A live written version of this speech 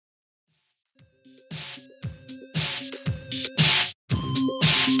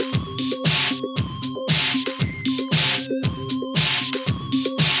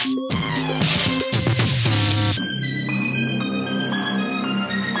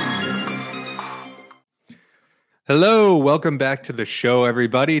Hello, welcome back to the show,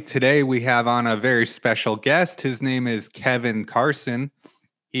 everybody. Today we have on a very special guest. His name is Kevin Carson.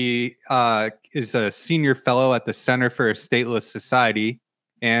 He is a senior fellow at the Center for a Stateless Society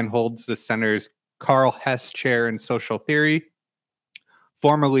and holds the center's Carl Hess Chair in Social Theory.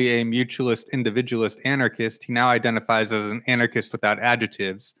 Formerly a mutualist, individualist anarchist, he now identifies as an anarchist without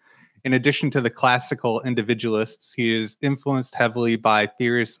adjectives. In addition to the classical individualists, he is influenced heavily by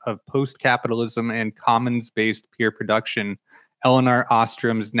theorists of post-capitalism and commons-based peer production, Elinor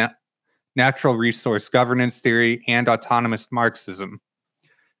Ostrom's natural resource governance theory, and autonomous Marxism.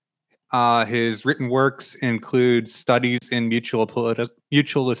 His written works include studies in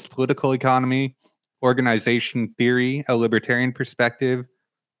mutualist political economy, organization theory, a libertarian perspective,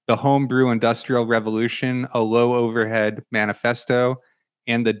 the homebrew industrial revolution, a low overhead manifesto,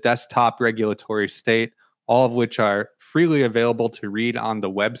 and the desktop regulatory state, all of which are freely available to read on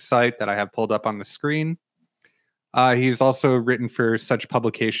the website that I have pulled up on the screen. He's also written for such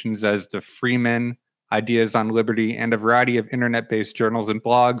publications as The Freeman, Ideas on Liberty, and a variety of internet-based journals and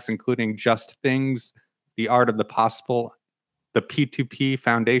blogs, including Just Things, The Art of the Possible, the P2P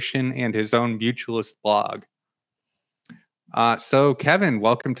Foundation, and his own mutualist blog. So, Kevin,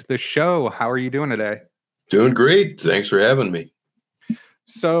 welcome to the show. How are you doing today? Doing great. Thanks for having me.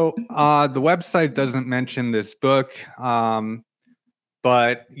 So the website doesn't mention this book,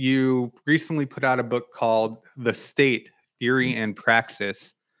 but you recently put out a book called The State, Theory and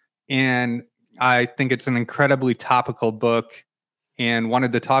Praxis. And I think it's an incredibly topical book and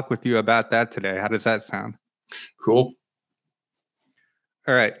wanted to talk with you about that today. How does that sound? Cool.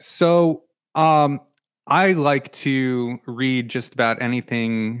 All right. So I like to read just about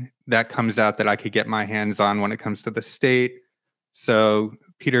anything that comes out that I could get my hands on when it comes to the state. So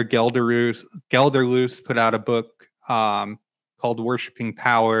Peter Gelderloos put out a book called Worshipping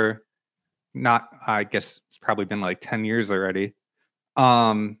Power. I guess it's probably been like 10 years already.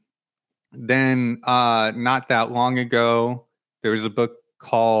 Then not that long ago, there was a book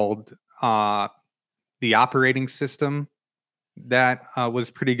called The Operating System that was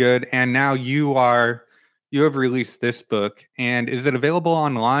pretty good. And now you have released this book. And is it available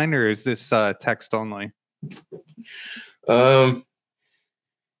online or is this text only?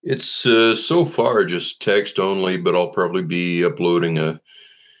 It's so far just text only, but I'll probably be uploading a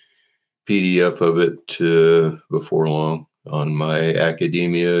PDF of it before long on my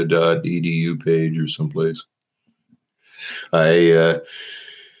Academia.edu page or someplace. I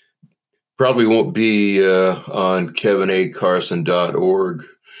probably won't be on KevinACarson.org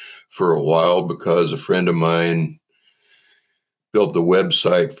for a while because a friend of mine built the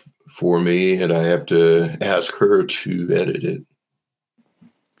website for me, and I have to ask her to edit it.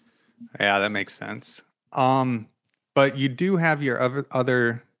 Yeah, that makes sense. But you do have your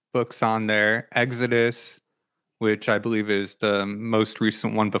other books on there. Exodus, which I believe is the most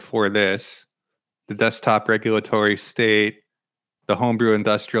recent one before this. The Desktop Regulatory State, The Homebrew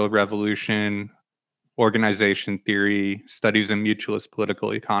Industrial Revolution, Organization Theory, Studies in Mutualist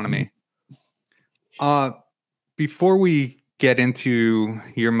Political Economy. Before we get into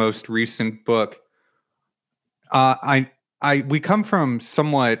your most recent book, we come from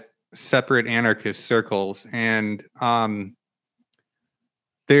somewhat separate anarchist circles, and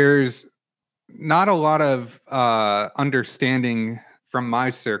there's not a lot of understanding from my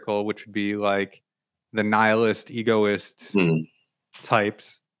circle, which would be like the nihilist, egoist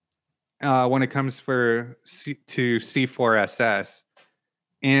types, when it comes to C4SS.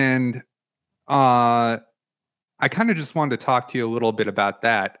 And I kind of just wanted to talk to you a little bit about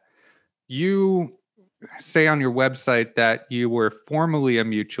that. You say on your website that you were formerly a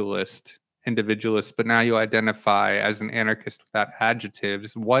mutualist individualist, but now you identify as an anarchist without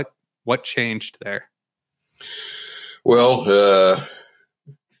adjectives. What changed there? Well,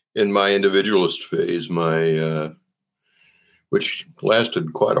 in my individualist phase, which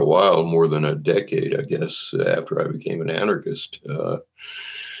lasted quite a while, more than a decade, I guess, after I became an anarchist,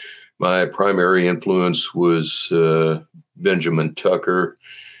 my primary influence was Benjamin Tucker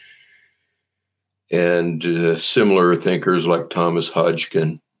and similar thinkers like Thomas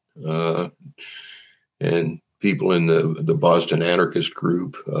Hodgkin and people in the Boston anarchist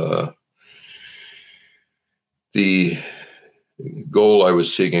group. The goal I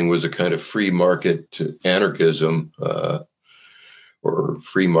was seeking was a kind of free market anarchism or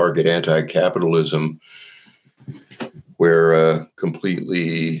free market anti-capitalism, where a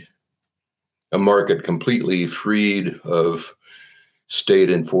market completely freed of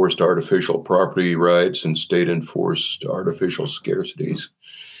state-enforced artificial property rights and state-enforced artificial scarcities,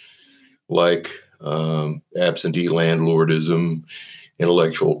 like absentee landlordism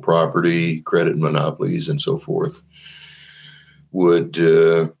intellectual property, credit monopolies, and so forth, would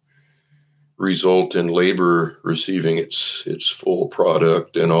result in labor receiving its full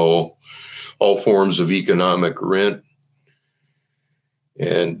product and all forms of economic rent,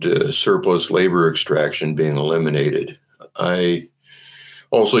 and surplus labor extraction being eliminated. I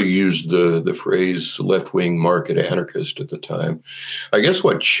also used the phrase left-wing market anarchist at the time. I guess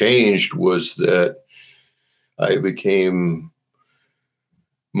what changed was that I became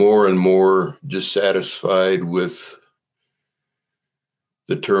more and more dissatisfied with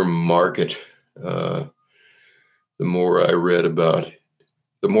the term market. The more I read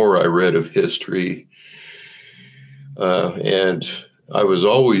of history, and I was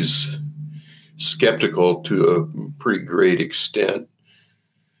always skeptical to a pretty great extent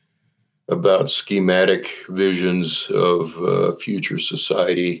about schematic visions of future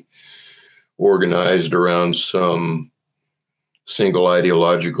society organized around some single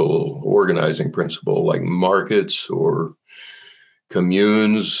ideological organizing principle like markets or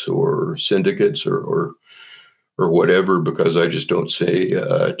communes or syndicates or whatever, because I just don't see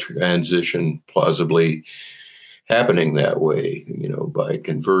transition plausibly happening that way, by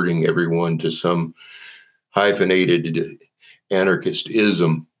converting everyone to some hyphenated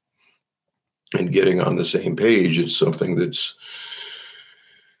anarchist-ism and getting on the same page. It's something that's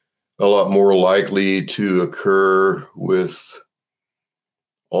a lot more likely to occur with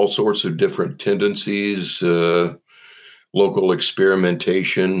all sorts of different tendencies, local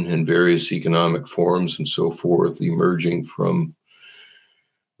experimentation in various economic forms and so forth, emerging from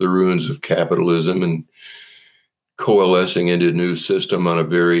the ruins of capitalism and coalescing into a new system on a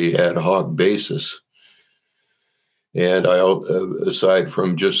very ad hoc basis. And aside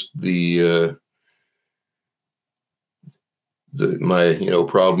from just my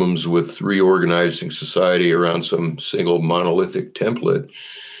problems with reorganizing society around some single monolithic template,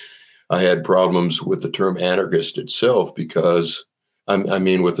 I had problems with the term anarchist itself, because I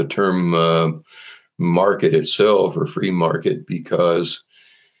mean with the term market itself or free market, because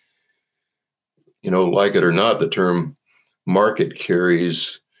like it or not, the term market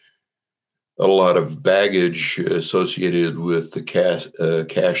carries a lot of baggage associated with the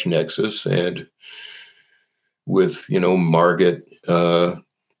cash nexus and with market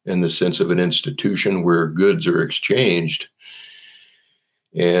in the sense of an institution where goods are exchanged.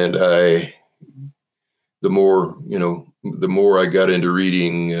 And the more I got into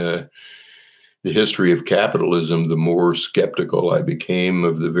reading the history of capitalism, the more skeptical I became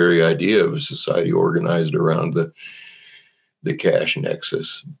of the very idea of a society organized around the cash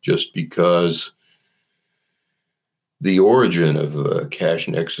nexus, just because the origin of a cash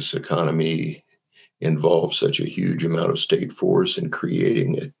nexus economy involves such a huge amount of state force in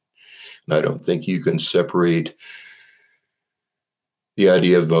creating it. And I don't think you can separate the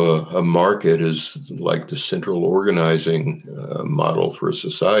idea of a market as like the central organizing model for a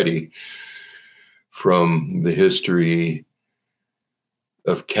society from the history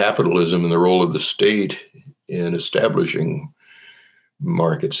of capitalism and the role of the state in establishing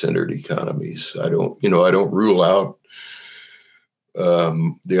market-centered economies. I don't rule out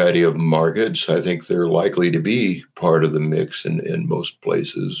the idea of markets. I think they're likely to be part of the mix in most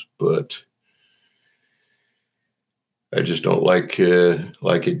places, but I just don't like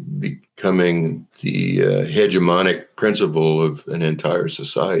it becoming the hegemonic principle of an entire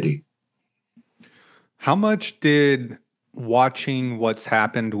society. How much did watching what's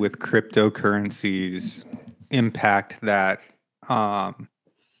happened with cryptocurrencies impact that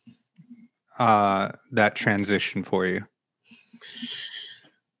that transition for you?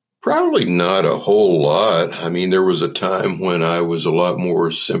 Probably not a whole lot. I mean, there was a time when I was a lot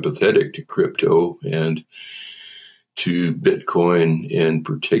more sympathetic to crypto and to Bitcoin in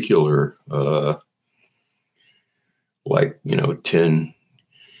particular, like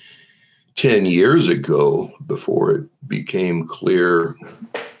 10 years ago, before it became clear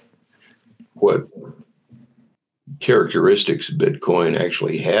what characteristics Bitcoin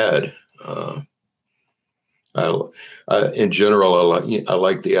actually had. In general, I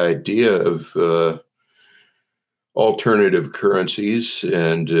like the idea of alternative currencies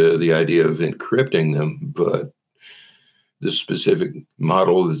and the idea of encrypting them, but the specific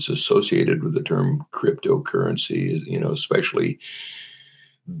model that's associated with the term cryptocurrency, especially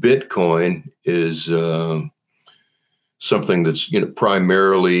Bitcoin, is something that's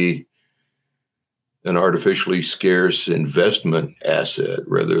primarily an artificially scarce investment asset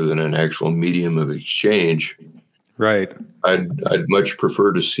rather than an actual medium of exchange. Right. I'd much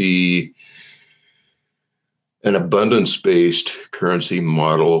prefer to see an abundance-based currency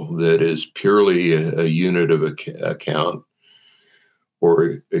model that is purely a unit of account,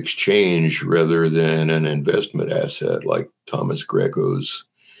 or exchange rather than an investment asset like Thomas Greco's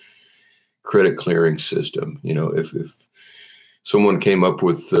credit clearing system. You know, if someone came up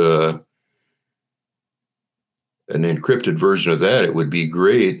with an encrypted version of that, it would be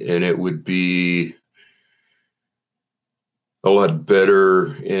great, and it would be a lot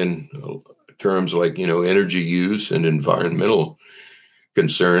better in terms like, you know, energy use and environmental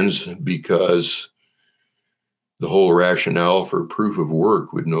concerns, because the whole rationale for proof of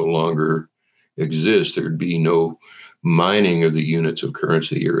work would no longer exist. There'd be no mining of the units of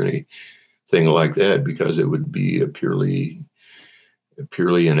currency or anything like that, because it would be a purely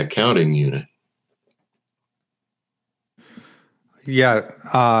an accounting unit. Yeah,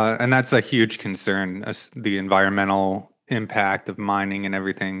 and that's a huge concern, the environmental impact of mining and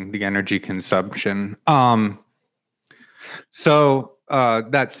everything, the energy consumption. So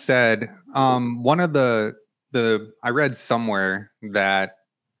that said, one of the I read somewhere that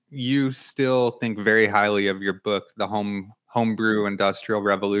you still think very highly of your book, The Homebrew Industrial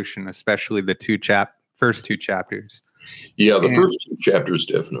Revolution, especially the first two chapters. Yeah, the first two chapters,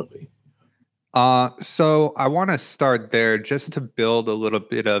 definitely. So I want to start there just to build a little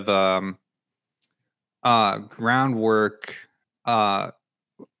bit of groundwork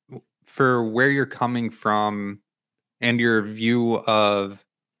for where you're coming from and your view of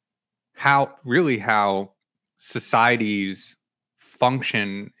how societies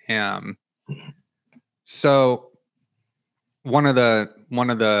function. So one of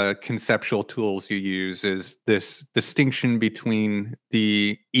the conceptual tools you use is this distinction between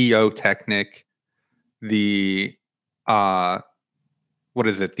the EO technique, the what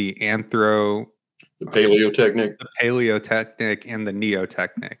is it? The paleotechnic, and the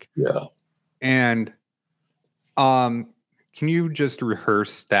neotechnic. Yeah. And can you just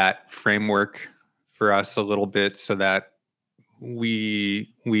rehearse that framework for us a little bit so that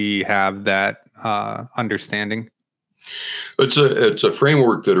we have that understanding? It's a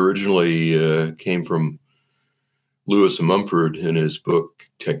framework that originally came from Lewis Mumford in his book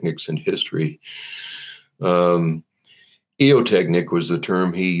Techniques in History. Eotechnic was the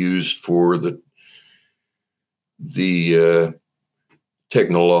term he used for the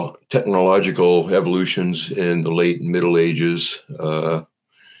technological evolutions in the late Middle Ages,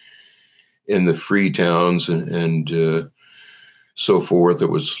 in the free towns and so forth. It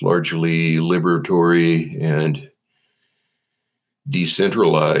was largely liberatory and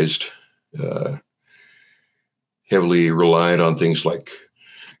decentralized, heavily reliant on things like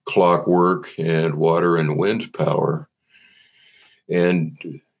clockwork and water and wind power.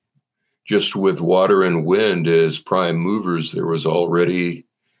 And just with water and wind as prime movers, there was already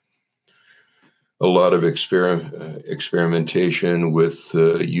a lot of experimentation with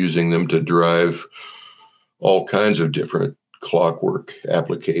using them to drive all kinds of different clockwork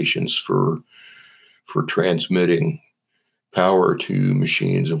applications for transmitting power to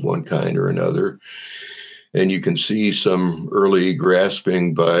machines of one kind or another. And you can see some early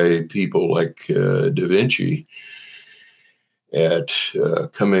grasping by people like Da Vinci at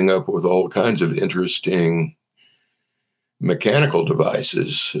coming up with all kinds of interesting mechanical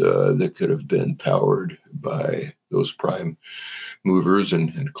devices that could have been powered by those prime movers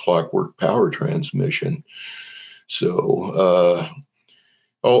and clockwork power transmission. So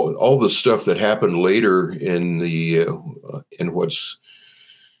all the stuff that happened later in what's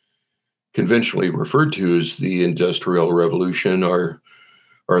conventionally referred to as the Industrial Revolution are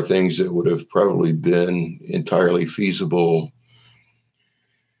things that would have probably been entirely feasible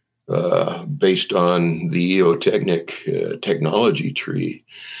based on the Eotechnic technology tree.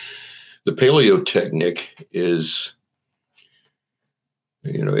 The Paleotechnic is,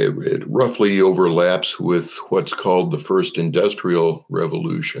 it roughly overlaps with what's called the first Industrial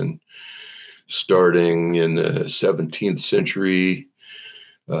Revolution, starting in the 17th century,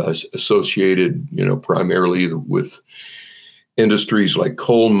 associated, primarily with industries like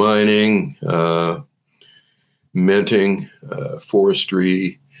coal mining, minting,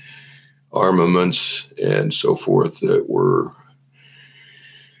 forestry, armaments, and so forth, that were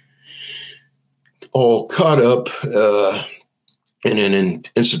all caught up in an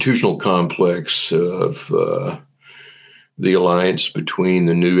institutional complex of the alliance between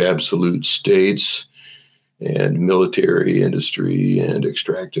the new absolute states and military industry and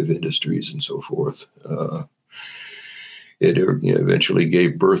extractive industries and so forth. It eventually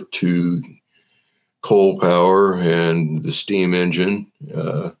gave birth to coal power and the steam engine.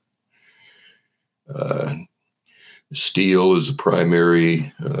 Steel is the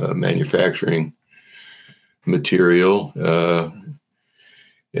primary manufacturing material.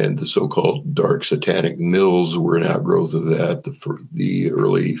 And the so-called dark satanic mills were an outgrowth of that, the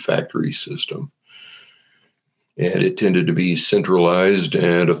early factory system. And it tended to be centralized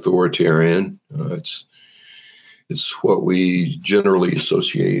and authoritarian. It's what we generally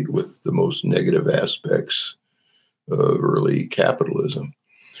associate with the most negative aspects of early capitalism.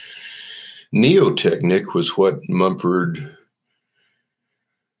 Neotechnic was what Mumford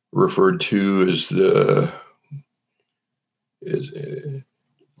referred to as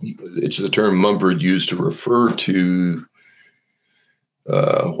it's the term Mumford used to refer to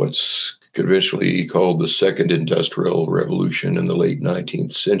what's conventionally called the Second Industrial Revolution in the late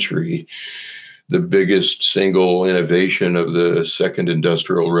 19th century. The biggest single innovation of the Second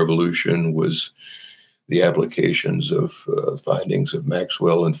Industrial Revolution was the applications of findings of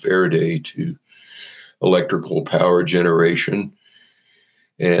Maxwell and Faraday to electrical power generation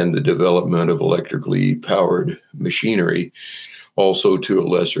and the development of electrically powered machinery. Also, to a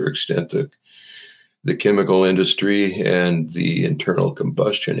lesser extent, the chemical industry and the internal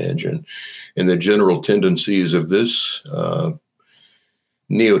combustion engine. And the general tendencies of this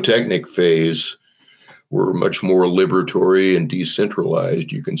neotechnic phase were much more liberatory and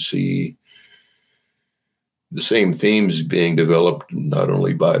decentralized. You can see the same themes being developed not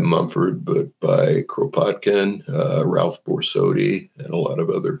only by Mumford, but by Kropotkin, Ralph Borsodi, and a lot of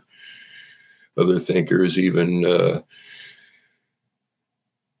other thinkers, even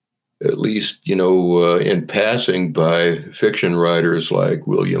at least, in passing, by fiction writers like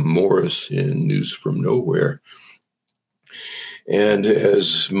William Morris in News from Nowhere. And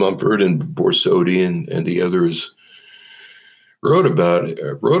as Mumford and Borsodi and the others wrote about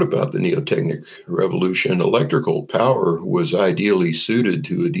the neotechnic revolution, electrical power was ideally suited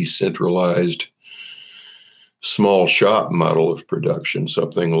to a decentralized small shop model of production,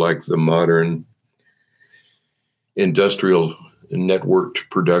 something like the modern industrial networked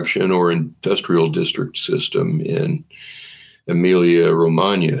production or industrial district system in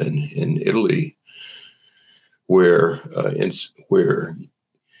Emilia-Romagna in Italy, where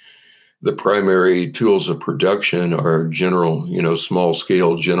the primary tools of production are general, small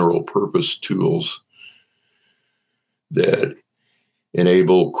scale general purpose tools that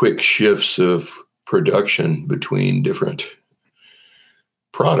enable quick shifts of production between different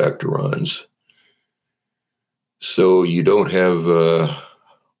product runs. So you don't have a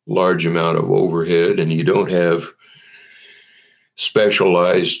large amount of overhead, and you don't have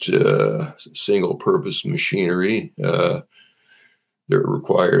specialized single-purpose machinery that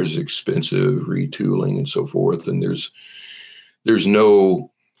requires expensive retooling and so forth. And there's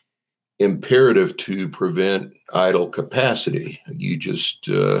no imperative to prevent idle capacity. You just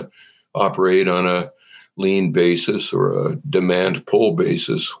operate on a lean basis or a demand pull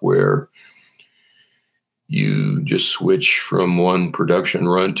basis, where you just switch from one production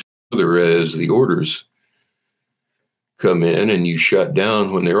run to another as the orders come in, and you shut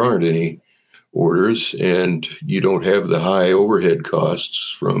down when there aren't any orders, and you don't have the high overhead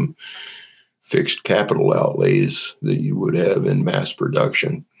costs from fixed capital outlays that you would have in mass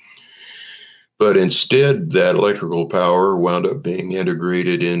production. But instead, that electrical power wound up being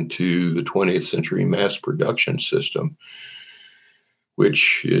integrated into the 20th century mass production system,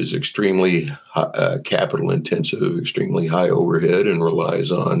 which is extremely capital intensive, extremely high overhead, and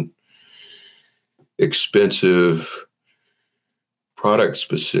relies on expensive product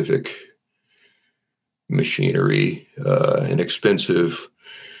specific machinery and expensive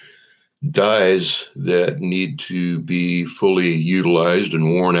dies that need to be fully utilized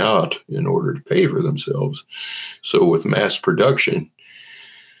and worn out in order to pay for themselves. So with mass production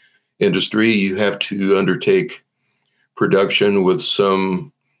industry, you have to undertake production with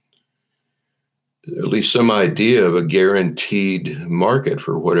at least some idea of a guaranteed market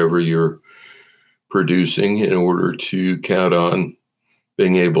for whatever you're producing in order to count on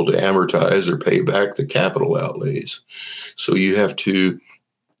being able to amortize or pay back the capital outlays. So you have to,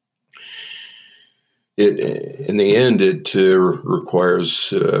 in the end, it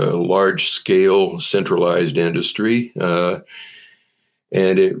requires large-scale centralized industry,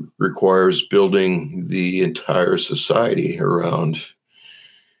 and it requires building the entire society around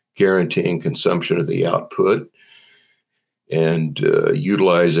guaranteeing consumption of the output and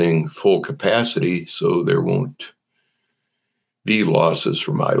utilizing full capacity so there won't be losses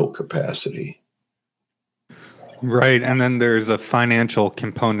from idle capacity. Right. And then there's a financial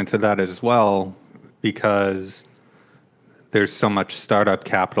component to that as well, because there's so much startup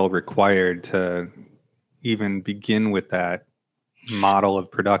capital required to even begin with that model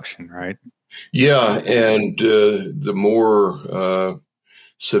of production, right? Yeah, and the more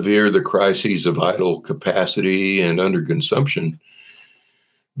severe the crises of idle capacity and underconsumption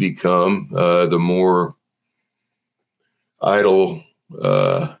become, the more idle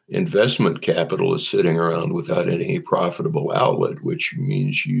investment capital is sitting around without any profitable outlet, which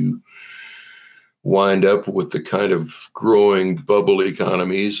means you wind up with the kind of growing bubble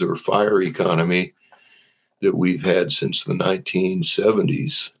economies or fire economy that we've had since the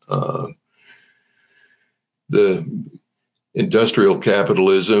 1970s. The industrial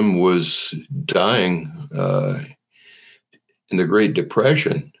capitalism was dying in the Great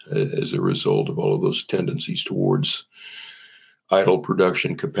Depression as a result of all of those tendencies towards idle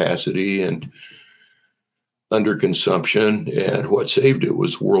production capacity and underconsumption. And what saved it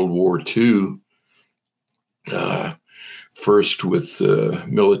was World War II, first with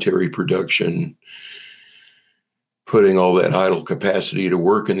military production putting all that idle capacity to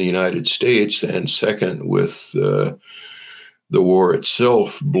work in the United States, and second with the war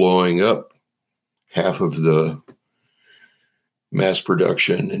itself blowing up half of the mass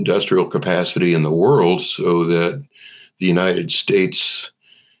production industrial capacity in the world, so that the United States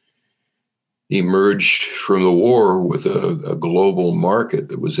emerged from the war with a global market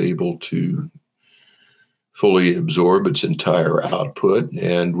that was able to fully absorb its entire output,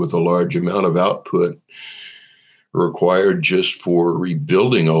 and with a large amount of output required just for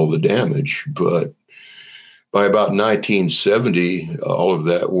rebuilding all the damage. But by about 1970, all of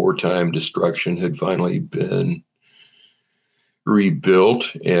that wartime destruction had finally been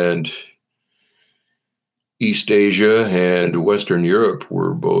rebuilt, and East Asia and Western Europe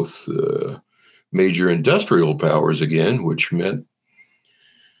were both major industrial powers again, which meant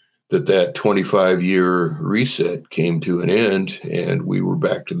that 25-year reset came to an end, and we were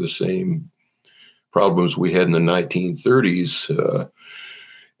back to the same problems we had in the 1930s,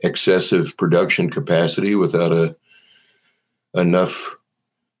 excessive production capacity without enough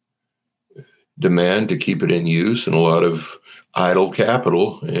demand to keep it in use, and a lot of idle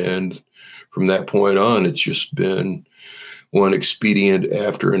capital. And from that point on, it's just been one expedient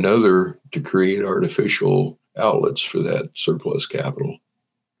after another to create artificial outlets for that surplus capital.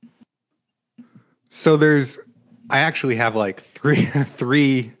 So I actually have like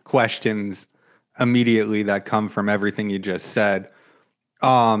three questions immediately that come from everything you just said.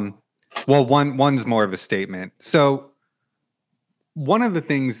 Well, one's more of a statement. So one of the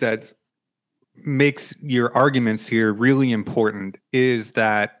things that makes your arguments here really important is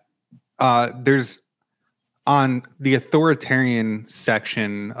that there's, on the authoritarian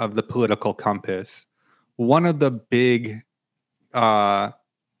section of the political compass, one of the big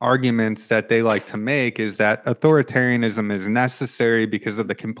arguments that they like to make is that authoritarianism is necessary because of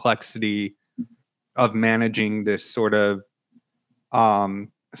the complexity of managing this sort of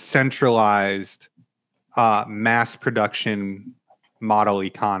centralized mass production model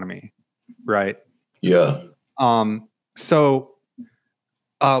economy, right? Yeah.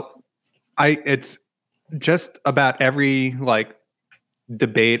 It's just about every like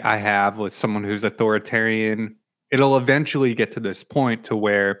debate I have with someone who's authoritarian, it'll eventually get to this point to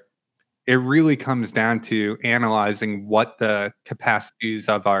where it really comes down to analyzing what the capacities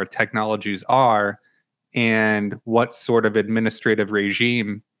of our technologies are and what sort of administrative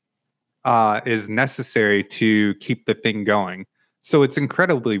regime is necessary to keep the thing going. So it's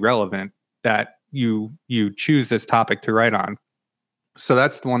incredibly relevant that you choose this topic to write on. So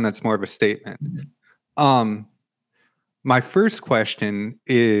that's the one that's more of a statement. My first question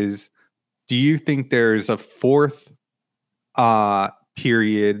is, do you think there's a fourth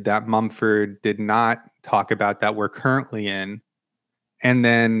period that Mumford did not talk about that we're currently in? And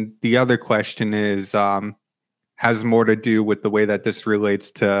then the other question is, has more to do with the way that this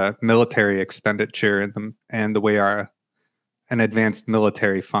relates to military expenditure and the way an advanced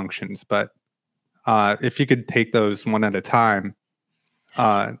military functions. But if you could take those one at a time,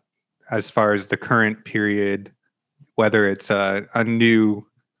 as far as the current period, whether it's a new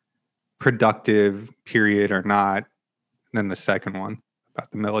productive period or not, and then the second one about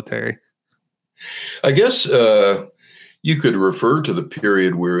the military. I guess you could refer to the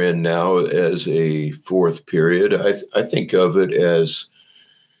period we're in now as a fourth period. I think of it as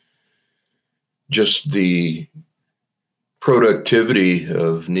just the productivity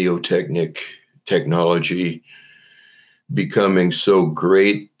of neotechnic technology becoming so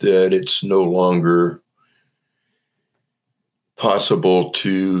great that it's no longer possible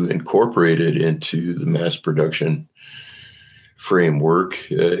to incorporate it into the mass production framework.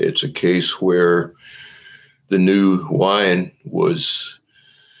 It's a case where the new wine was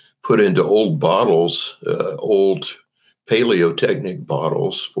put into old bottles, old paleotechnic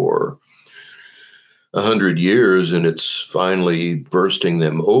bottles for 100 years, and it's finally bursting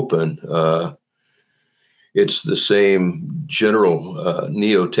them open. it's the same general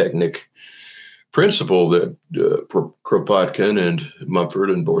neotechnic principle that Kropotkin and Mumford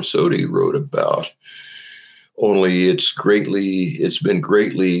and Borsodi wrote about. Only it's been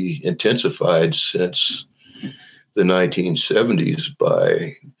greatly intensified since the 1970s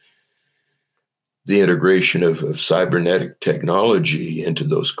by the integration of cybernetic technology into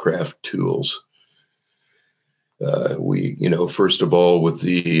those craft tools. First of all, with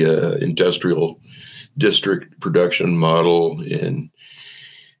the industrial district production model in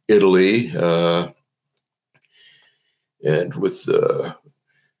Italy, and with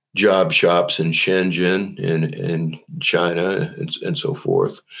job shops in Shenzhen in China and so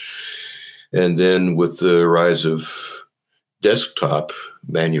forth. And then with the rise of desktop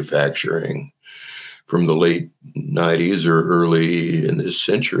manufacturing from the late 90s or early in this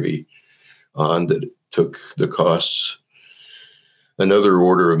century on, that took the costs another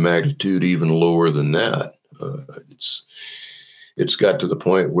order of magnitude even lower than that. It's got to the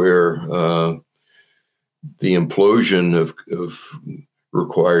point where the implosion of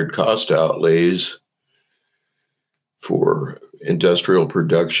required cost outlays for industrial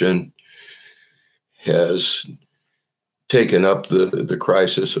production has taken up the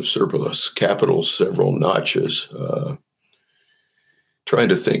crisis of surplus capital several notches. Trying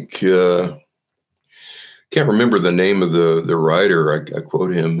to think, can't remember the name of the writer. I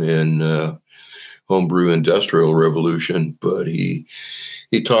quote him in Homebrew Industrial Revolution, but he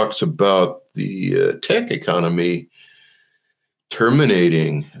talks about the tech economy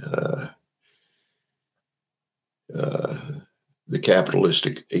terminating the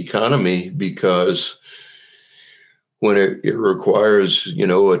capitalistic economy, because when it requires,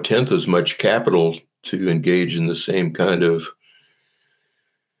 a tenth as much capital to engage in the same kind of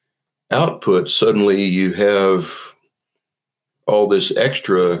output, suddenly you have all this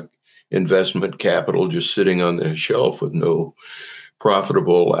extra investment capital just sitting on the shelf with no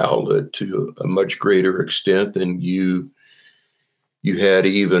profitable outlet to a much greater extent than you had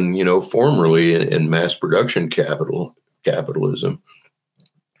even, formerly in mass production capitalism.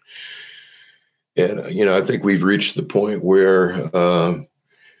 And, I think we've reached the point where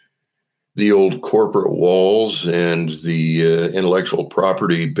the old corporate walls and the intellectual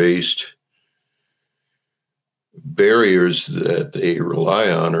property-based barriers that they rely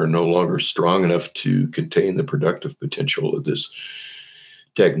on are no longer strong enough to contain the productive potential of this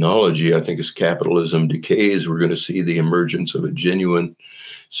technology. I think as capitalism decays, we're going to see the emergence of a genuine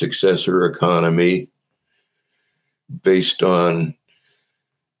successor economy based on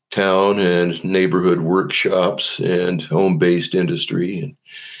town and neighborhood workshops and home-based industry, and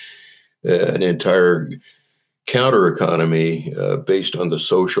an entire counter economy based on the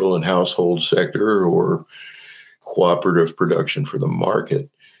social and household sector or cooperative production for the market,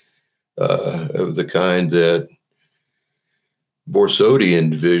 of the kind that Borsodi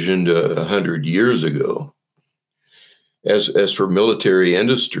envisioned 100 years ago. As for military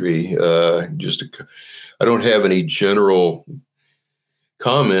industry, I don't have any general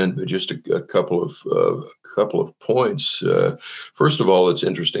comment, but just a couple of points. First of all, it's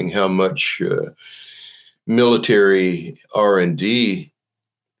interesting how much military R&D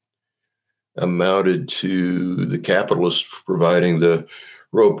amounted to the capitalists providing the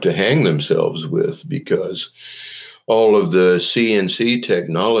rope to hang themselves with, because all of the CNC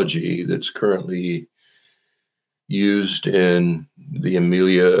technology that's currently used in the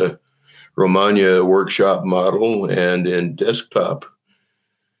Emilia Romagna workshop model and in desktop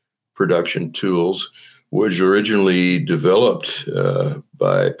production tools was originally developed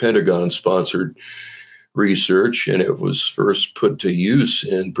by Pentagon-sponsored research, and it was first put to use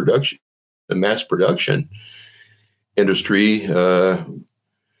in production, the mass production industry,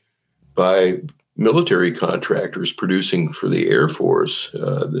 by military contractors producing for the Air Force.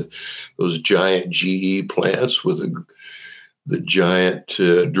 Those giant GE plants with the giant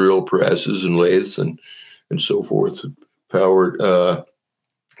drill presses and lathes and so forth, powered,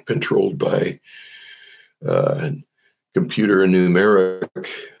 controlled by computer and numeric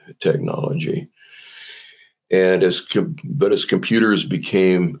technology. And as computers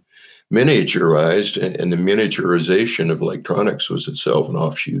became miniaturized, and the miniaturization of electronics was itself an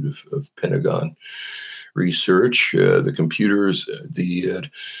offshoot of Pentagon research, the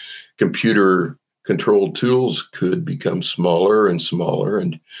computer-controlled tools could become smaller and smaller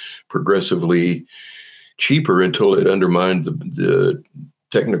and progressively cheaper until it undermined the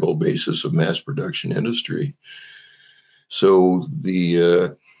technical basis of mass production industry. So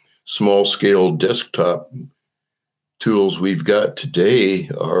the small-scale desktop tools we've got today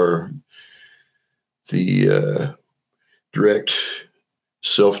are the direct,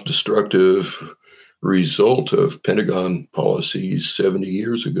 self-destructive result of Pentagon policies 70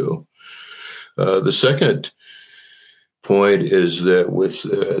 years ago. The second point is that with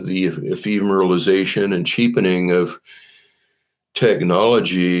the ephemeralization and cheapening of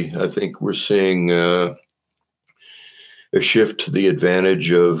technology, I think we're seeing a shift to the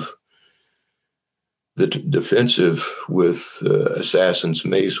advantage of the defensive with assassin's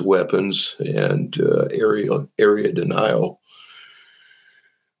mace weapons and area denial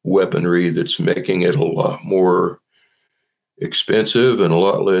weaponry that's making it a lot more expensive and a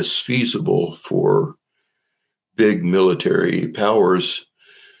lot less feasible for big military powers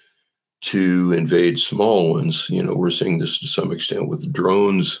to invade small ones. You know, we're seeing this to some extent with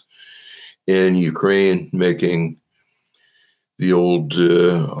drones in Ukraine, making the old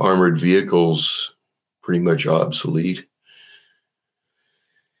armored vehicles pretty much obsolete.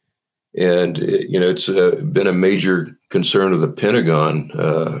 And, you know, it's been a major concern of the Pentagon,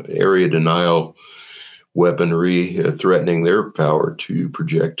 area denial weaponry threatening their power to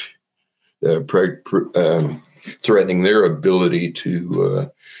project, threatening their ability to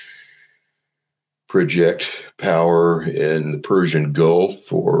project power in the Persian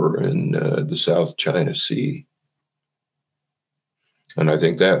Gulf or in the South China Sea. And I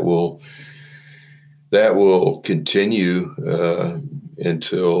think that will continue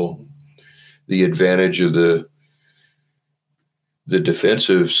until the advantage of the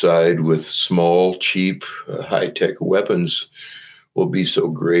defensive side with small, cheap, high-tech weapons will be so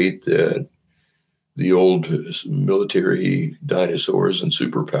great that the old military dinosaurs and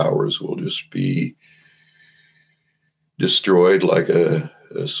superpowers will just be destroyed like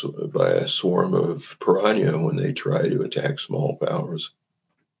by a swarm of piranha when they try to attack small powers.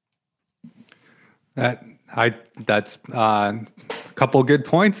 That's a couple good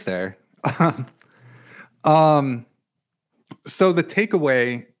points there. So the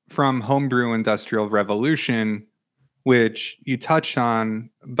takeaway from homebrew industrial revolution, which you touched on,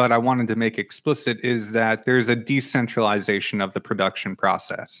 but I wanted to make explicit, is that there's a decentralization of the production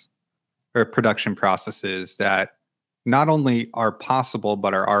process or production processes that not only are possible,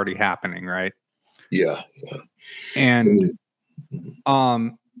 but are already happening, right? Yeah. And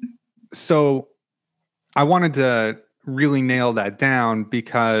so I wanted to really nail that down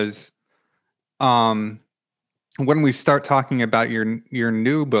because when we start talking about your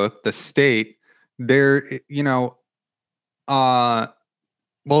new book, The State, there, well,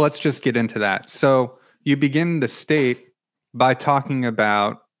 let's just get into that. So you begin The State by talking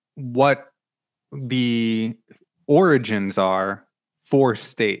about what the origins are for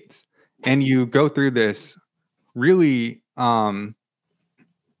states. And you go through this really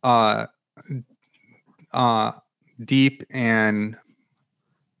deep and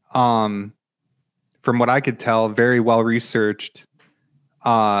from what I could tell, very well-researched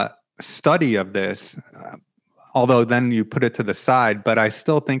study of this, although then you put it to the side, but I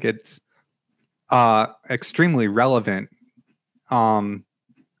still think it's extremely relevant, and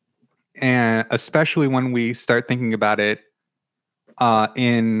especially when we start thinking about it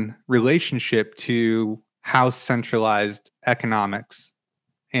in relationship to how centralized economics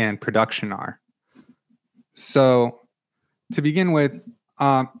and production are. So to begin with,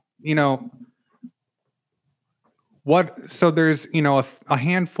 so there's, a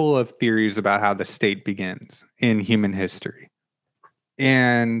handful of theories about how the state begins in human history.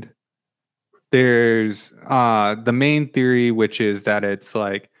 And there's the main theory, which is that it's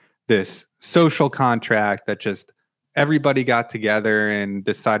like this social contract that just everybody got together and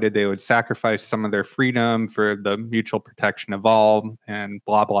decided they would sacrifice some of their freedom for the mutual protection of all and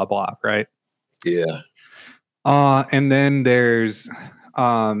blah, blah, blah, right? Yeah. And then there's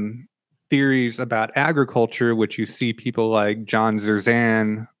theories about agriculture, which you see people like John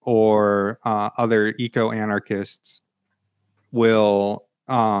Zerzan or other eco-anarchists will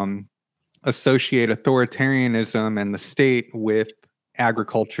associate authoritarianism and the state with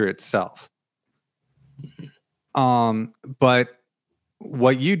agriculture itself. But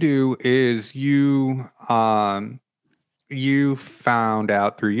what you do is you found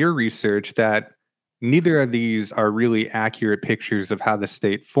out through your research that neither of these are really accurate pictures of how the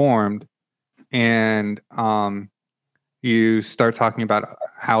state formed. And you start talking about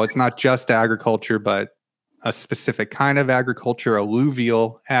how it's not just agriculture, but a specific kind of agriculture,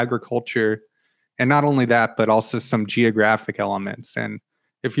 alluvial agriculture. And not only that, but also some geographic elements. And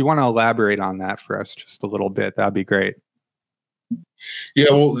if you want to elaborate on that for us just a little bit, that'd be great.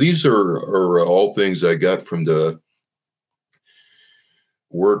 Yeah, well, these are all things I got from the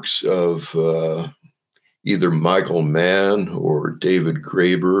works of either Michael Mann or David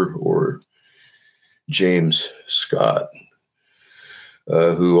Graeber or James Scott,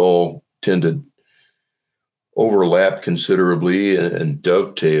 who all tend to overlap considerably and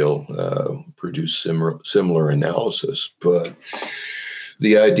dovetail, produce similar analysis. But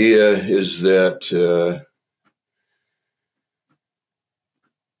the idea is that,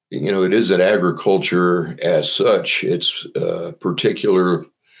 it is an agriculture as such. It's particular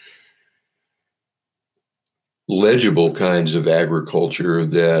legible kinds of agriculture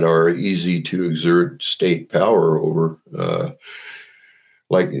that are easy to exert state power over,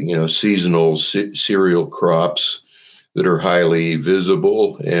 like, seasonal cereal crops that are highly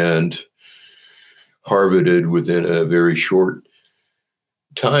visible and harvested within a very short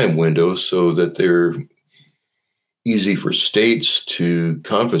time window so that they're easy for states to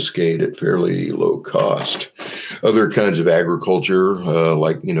confiscate at fairly low cost. Other kinds of agriculture,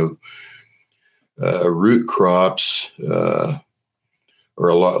 like, root crops, are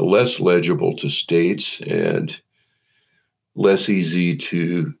a lot less legible to states and less easy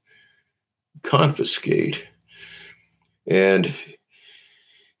to confiscate. And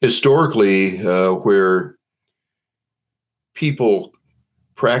historically, where people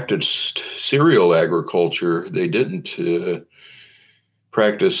practiced cereal agriculture, they didn't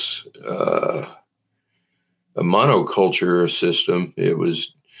practice a monoculture system. It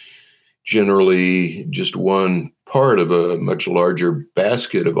was generally just one part of a much larger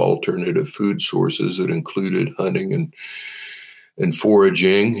basket of alternative food sources that included hunting and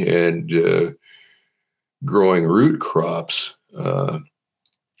foraging and growing root crops.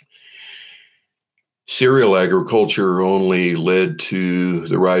 Cereal agriculture only led to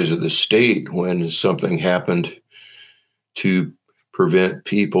the rise of the state when something happened to prevent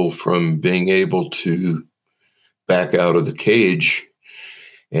people from being able to back out of the cage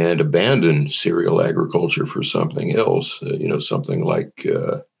and abandon cereal agriculture for something else, something like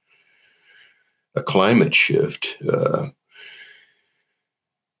a climate shift.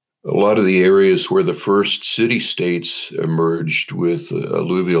 A lot of the areas where the first city-states emerged with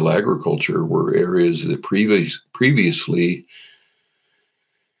alluvial agriculture were areas that previously,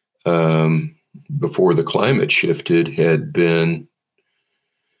 before the climate shifted, had been,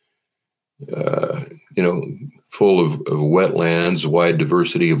 full of wetlands, wide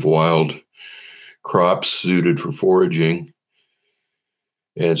diversity of wild crops suited for foraging,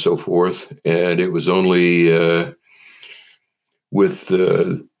 and so forth. And it was only with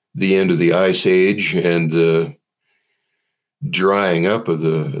the end of the Ice Age and the drying up of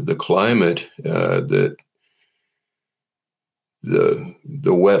the climate that the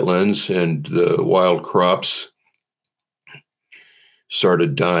wetlands and the wild crops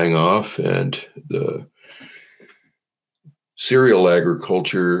started dying off, and the cereal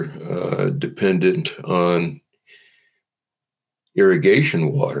agriculture dependent on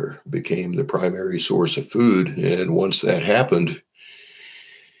irrigation water became the primary source of food. And once that happened,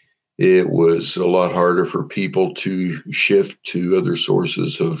 it was a lot harder for people to shift to other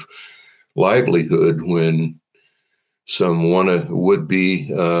sources of livelihood when some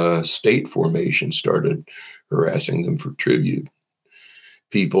would-be state formation started harassing them for tribute.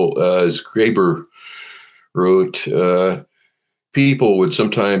 People, as Graeber wrote, people would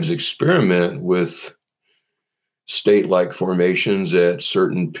sometimes experiment with state-like formations at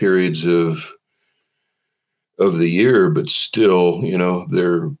certain periods of the year, but still,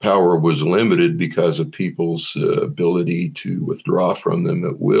 their power was limited because of people's ability to withdraw from them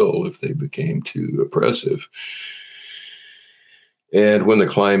at will if they became too oppressive. And when the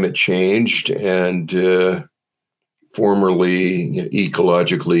climate changed and formerly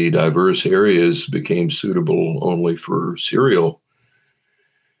ecologically diverse areas became suitable only for cereal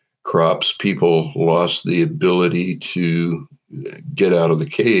crops, people lost the ability to get out of the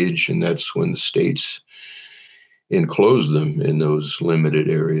cage, and that's when the states enclosed them in those limited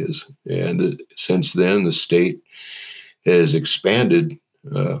areas. And since then, the state has expanded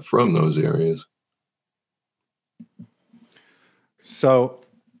from those areas. So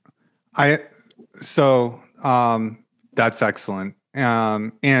that's excellent.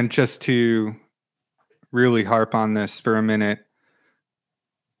 And just to really harp on this for a minute,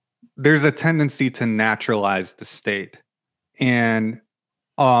 there's a tendency to naturalize the state. And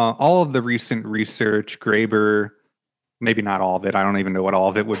all of the recent research, Graeber, maybe not all of it, I don't even know what all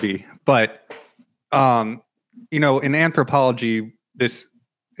of it would be, but in anthropology, this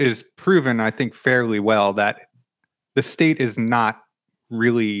is proven, I think, fairly well that the state is not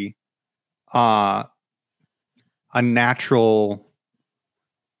really a natural,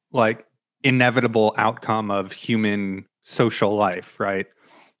 inevitable outcome of human social life, right?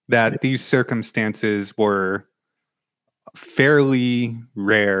 That these circumstances were fairly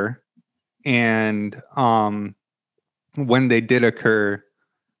rare, and when they did occur,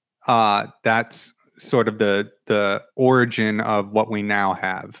 that's sort of the origin of what we now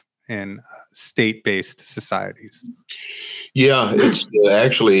have in state-based societies. Yeah, it's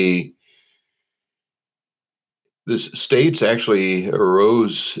actually, the states actually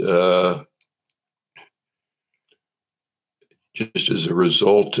arose just as a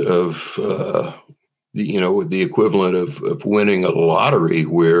result of the equivalent of winning a lottery,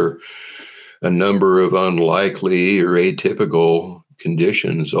 where a number of unlikely or atypical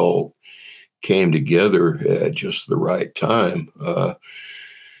conditions all came together at just the right time.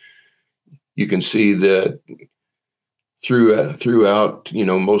 You can see that throughout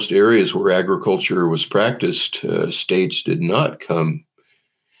most areas where agriculture was practiced, states did not come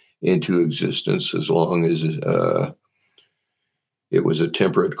into existence as long as it was a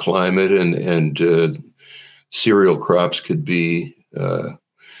temperate climate and cereal crops could be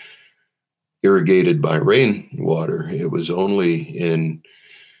irrigated by rainwater. It was only in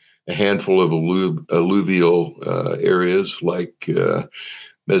a handful of alluvial areas like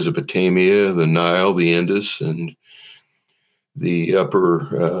Mesopotamia, the Nile, the Indus, and the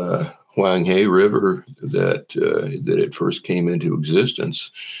upper Huanghe River that it first came into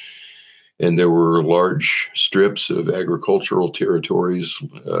existence. And there were large strips of agricultural territories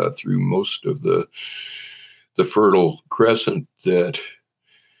through most of the Fertile Crescent that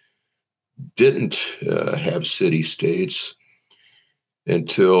didn't have city-states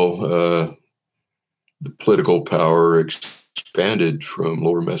until the political power expanded from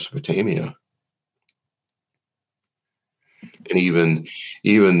Lower Mesopotamia. And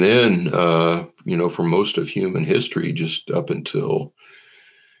even then, for most of human history, just up until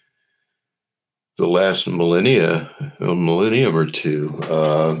the last millennium or two,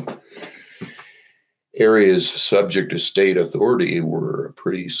 areas subject to state authority were a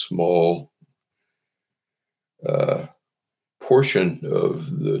pretty small portion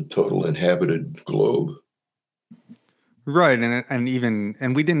of the total inhabited globe. Right, and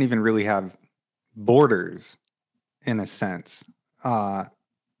we didn't even really have borders, in a sense,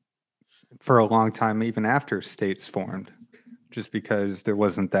 for a long time, even after states formed, just because there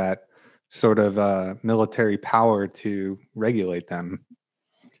wasn't that sort of military power to regulate them.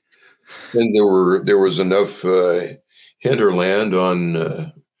 And there was enough hinterland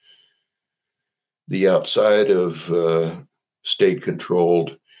on the outside of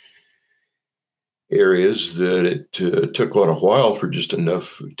state-controlled areas that it took quite a while for just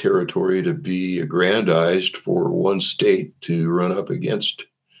enough territory to be aggrandized for one state to run up against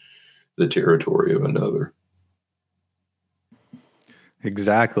the territory of another.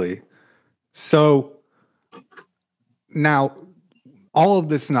 Exactly. So now all of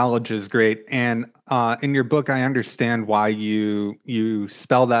this knowledge is great, and in your book, I understand why you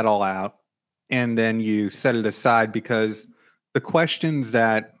spell that all out, and then you set it aside, because the questions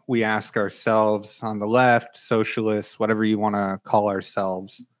that we ask ourselves on the left, socialists, whatever you want to call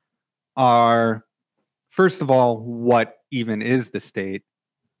ourselves, are, first of all, what even is the state?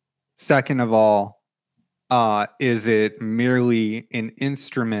 Second of all, is it merely an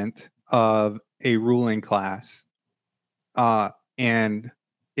instrument of a ruling class? And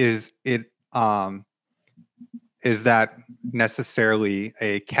is that necessarily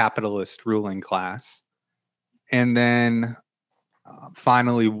a capitalist ruling class? And then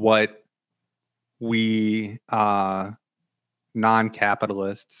finally, what we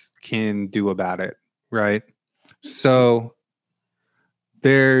non-capitalists can do about it, right? So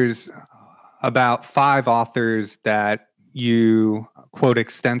there's about 5 authors that you quote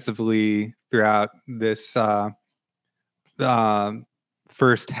extensively throughout this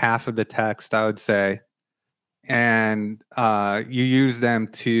first half of the text, I would say. And you use them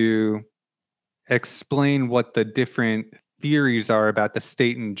to explain what the different theories are about the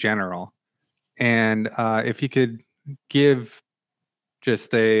state in general. And if you could give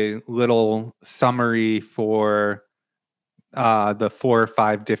just a little summary for the 4 or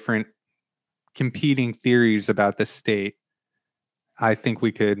 5 different competing theories about the state, I think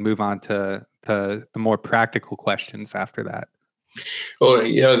we could move on to the more practical questions after that. Oh,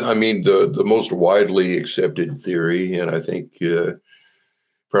 yeah. I mean, the most widely accepted theory, and I think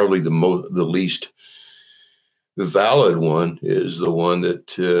probably the least valid one, is the one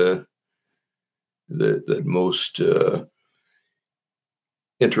that most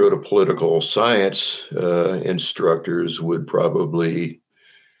intro to political science instructors would probably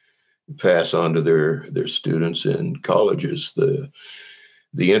pass on to their students in colleges, the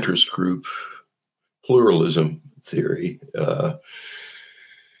interest group pluralism theory,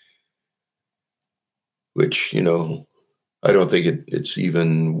 which, I don't think it's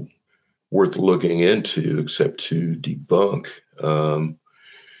even worth looking into except to debunk.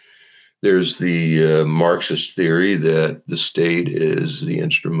 There's the Marxist theory that the state is the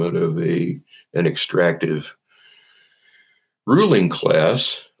instrument of an extractive ruling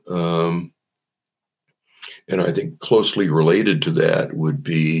class. And I think closely related to that would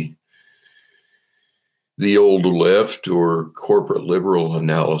be the old left or corporate liberal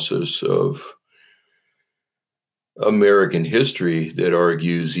analysis of American history that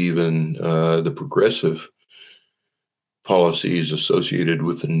argues even the progressive policies associated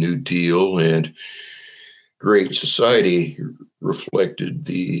with the New Deal and Great Society reflected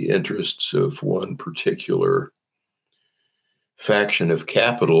the interests of one particular faction of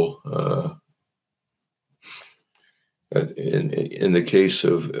capital. In the case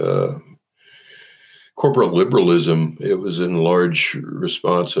of corporate liberalism, it was in large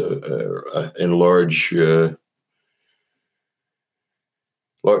response,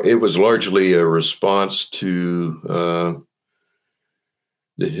 it was largely a response to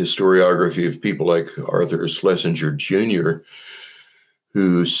the historiography of people like Arthur Schlesinger Jr.,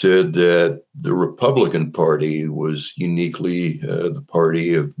 who said that the Republican Party was uniquely the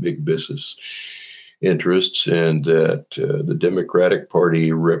party of big business interests, and that the Democratic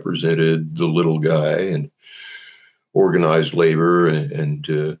Party represented the little guy and organized labor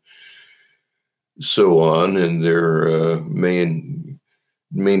and so on. And their main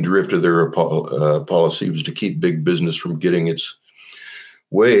drift of their policy was to keep big business from getting its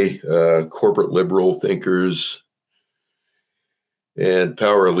way. Corporate liberal thinkers and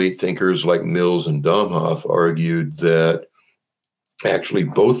power elite thinkers like Mills and Domhoff argued that actually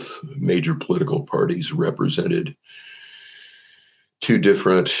both major political parties represented two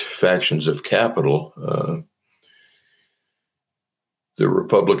different factions of capital. The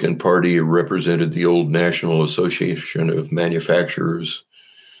Republican Party represented the old National Association of Manufacturers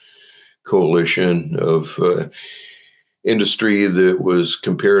coalition of industry that was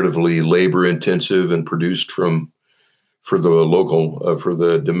comparatively labor intensive and produced for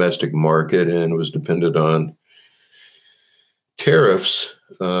the domestic market and was dependent on tariffs,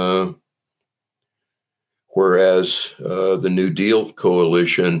 whereas the New Deal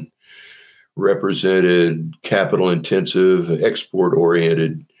coalition represented capital-intensive,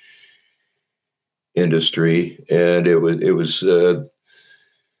 export-oriented industry, and it was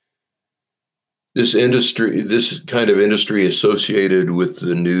this kind of industry associated with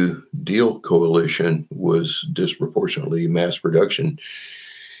the New Deal coalition was disproportionately mass production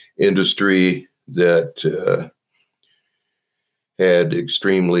industry that had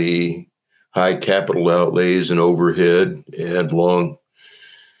extremely high capital outlays and overhead and long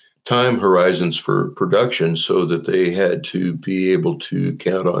time horizons for production, so that they had to be able to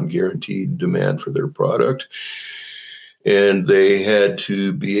count on guaranteed demand for their product. And they had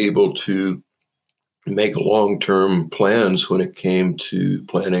to be able to make long-term plans when it came to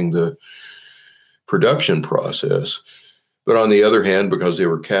planning the production process. But on the other hand, because they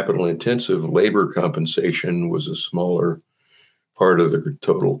were capital intensive, labor compensation was a smaller part of their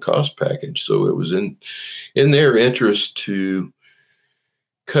total cost package. So it was in their interest to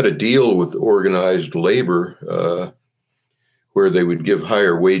cut a deal with organized labor where they would give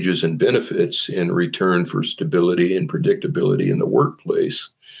higher wages and benefits in return for stability and predictability in the workplace.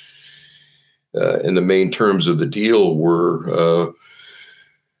 And the main terms of the deal were,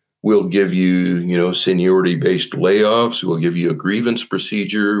 we'll give you, seniority-based layoffs. We'll give you a grievance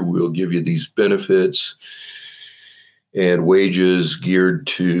procedure. We'll give you these benefits and wages geared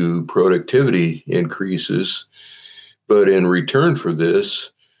to productivity increases. But in return for this,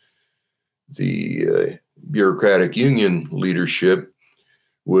 the bureaucratic union leadership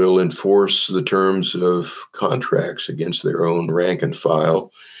will enforce the terms of contracts against their own rank and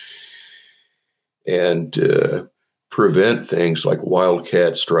file and prevent things like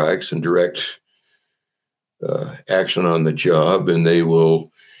wildcat strikes and direct action on the job. And they will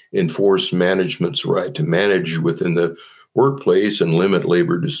enforce management's right to manage within the workplace and limit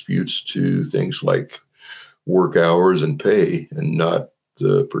labor disputes to things like work hours and pay, and not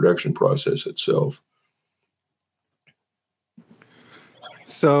the production process itself.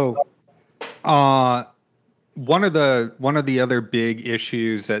 So, one of the other big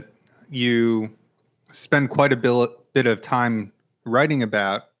issues that you spend quite a bit of time writing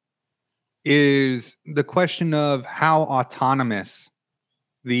about is the question of how autonomous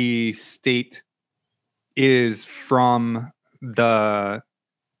the state is from the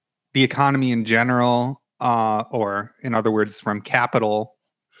economy in general, or in other words, from capital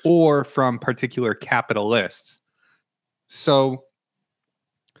or from particular capitalists. So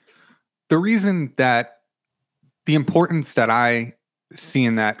the reason that the importance that I see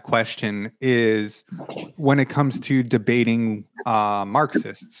in that question is when it comes to debating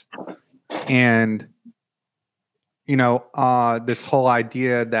Marxists, And, this whole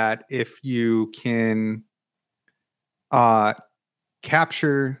idea that if you can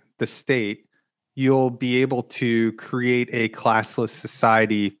capture the state, you'll be able to create a classless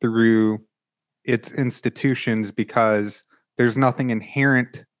society through its institutions, because there's nothing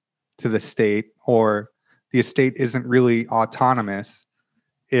inherent to the state, or the estate isn't really autonomous.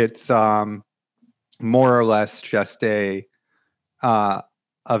 It's more or less just a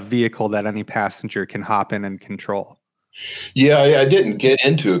vehicle that any passenger can hop in and control. Yeah, I didn't get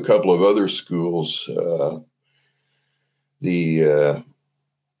into a couple of other schools. The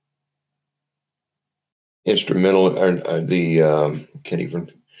instrumental, can't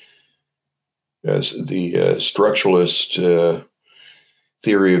even, the structuralist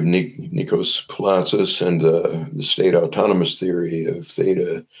theory of Nikos Platsis, and the state autonomous theory of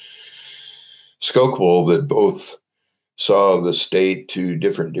Theta Skocpol, that both saw the state to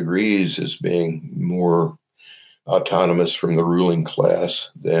different degrees as being more autonomous from the ruling class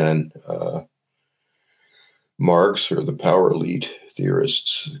than Marx or the power elite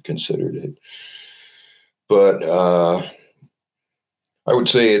theorists considered it. But I would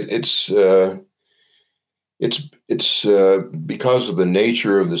say it's because of the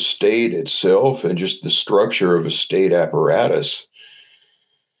nature of the state itself and just the structure of a state apparatus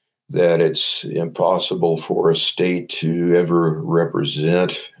that it's impossible for a state to ever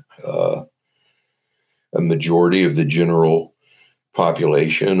represent a majority of the general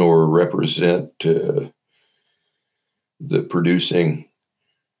population, or represent the producing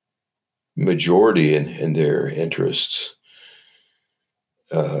majority in their interests.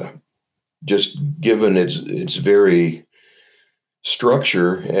 Just given its very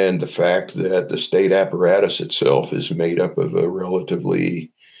structure, and the fact that the state apparatus itself is made up of a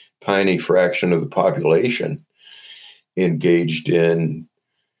relatively tiny fraction of the population engaged in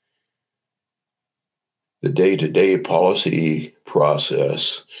the day-to-day policy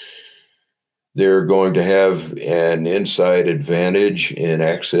process, they're going to have an inside advantage in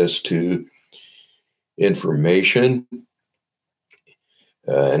access to information,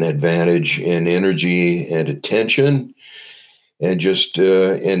 an advantage in energy and attention, and just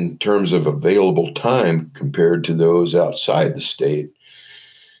in terms of available time compared to those outside the state.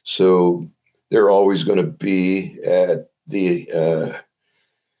 So they're always going to be at the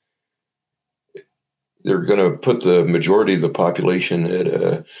they're going to put the majority of the population at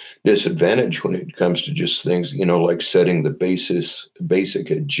a disadvantage when it comes to just things, like setting the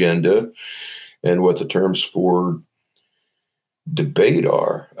basic agenda and what the terms for debate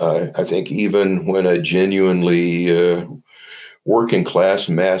are. I think even when a genuinely working class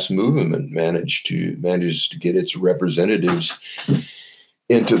mass movement manages to get its representatives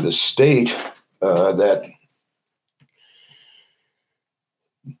into the state, that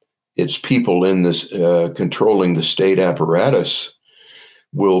its people in this controlling the state apparatus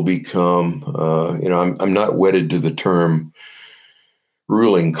will become, I'm not wedded to the term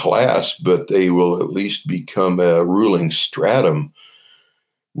ruling class, but they will at least become a ruling stratum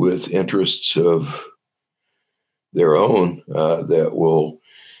with interests of their own that will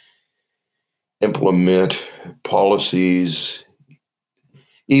implement policies,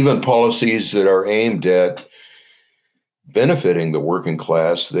 even policies that are aimed at benefiting the working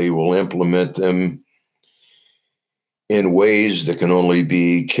class. They will implement them in ways that can only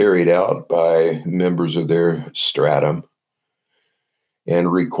be carried out by members of their stratum,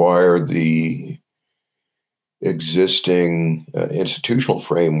 and require the existing institutional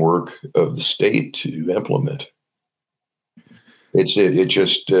framework of the state to implement. It's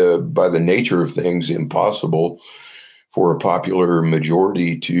just by the nature of things impossible for a popular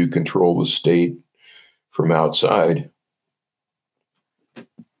majority to control the state from outside.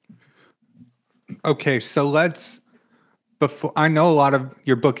 Okay, so I know a lot of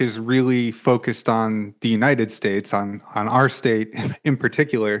your book is really focused on the United States, on our state in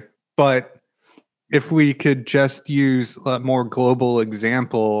particular, but if we could just use a more global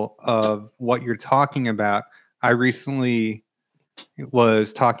example of what you're talking about. I recently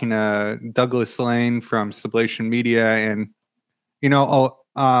was talking to Douglas Lane from Sublation Media, and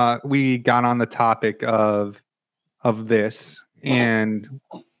we got on the topic of this, and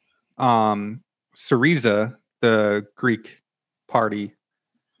Syriza, the Greek party,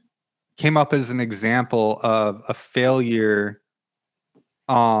 came up as an example of a failure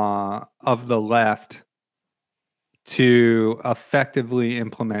of the left to effectively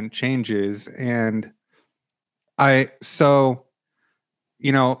implement changes. And that's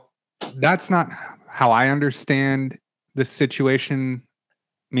not how I understand the situation,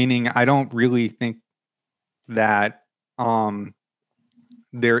 meaning I don't really think that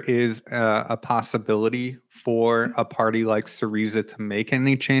there is a possibility for a party like Syriza to make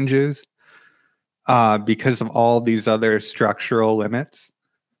any changes because of all these other structural limits.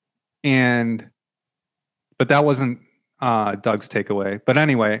 But that wasn't Doug's takeaway. But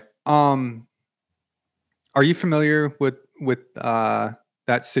anyway, are you familiar with that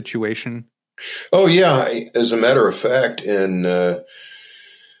situation? Oh, yeah. As a matter of fact, in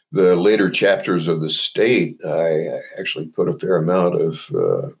the later chapters of the state, I actually pay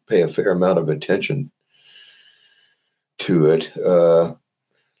a fair amount of attention to it,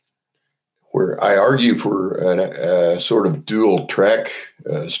 where I argue for a sort of dual track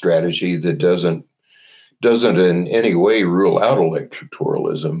strategy that doesn't in any way rule out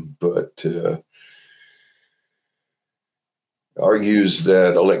electoralism, but argues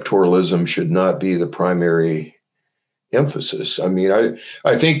that electoralism should not be the primary emphasis. I mean,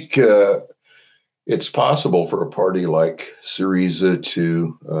 I think it's possible for a party like Syriza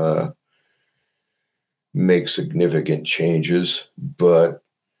to make significant changes, but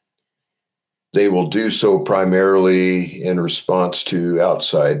they will do so primarily in response to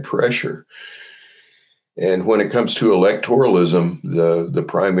outside pressure. And when it comes to electoralism, the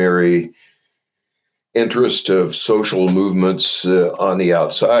primary interest of social movements on the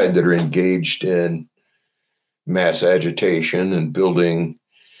outside that are engaged in mass agitation and building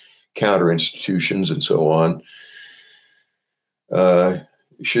counter institutions and so on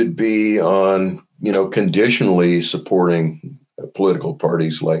should be on, conditionally supporting political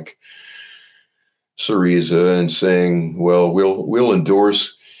parties like Syriza and saying, well, we'll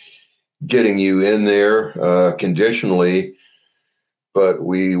endorse getting you in there conditionally, but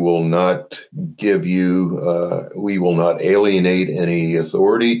we will not we will not alienate any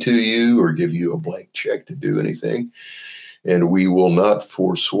authority to you or give you a blank check to do anything. And we will not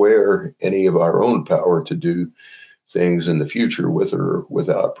forswear any of our own power to do things in the future with or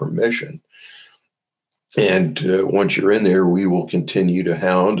without permission. And once you're in there, we will continue to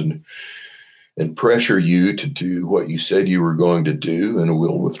hound and pressure you to do what you said you were going to do, and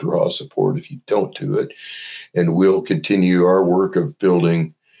we'll withdraw support if you don't do it. And we'll continue our work of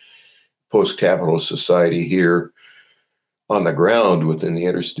building post-capitalist society here on the ground within the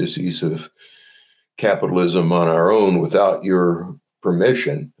interstices of capitalism on our own without your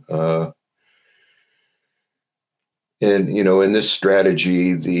permission. And, in this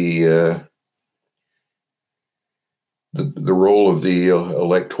strategy, the role of the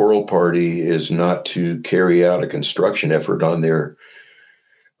electoral party is not to carry out a construction effort on their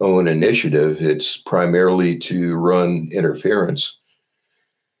own initiative. It's primarily to run interference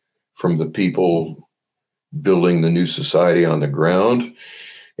from the people building the new society on the ground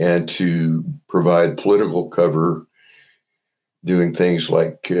and to provide political cover, doing things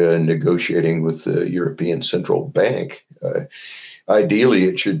like negotiating with the European Central Bank. Ideally,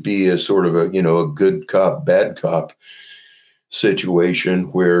 it should be a sort of a good cop, bad cop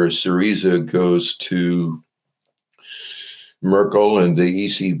situation where Syriza goes to Merkel and the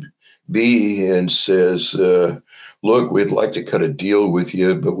ECB and says, look, we'd like to cut a deal with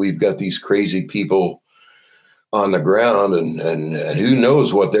you, but we've got these crazy people on the ground and who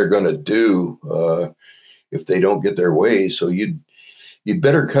knows what they're going to do if they don't get their way. So you'd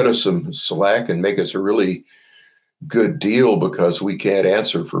better cut us some slack and make us a really good deal because we can't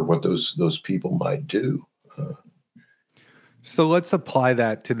answer for what those people might do. So let's apply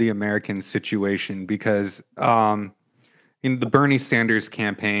that to the American situation because in the Bernie Sanders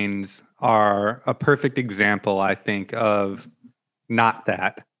campaigns are a perfect example, I think, of not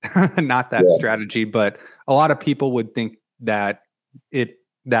that strategy, but a lot of people would think that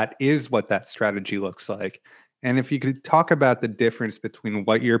that is what that strategy looks like. And if you could talk about the difference between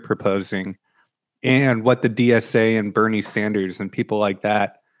what you're proposing and what the DSA and Bernie Sanders and people like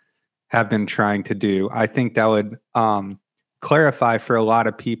that have been trying to do, I think that would clarify for a lot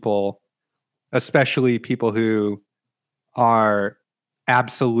of people, especially people who are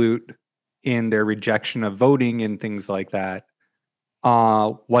absolute in their rejection of voting and things like that,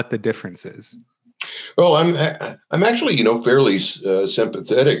 what the difference is. Well, I'm actually, fairly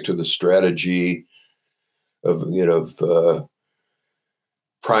sympathetic to the strategy of,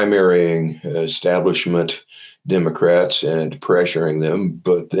 primarying establishment Democrats and pressuring them,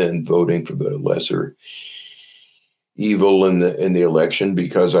 but then voting for the lesser evil in the election,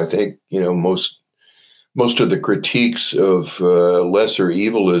 because I think, most of the critiques of lesser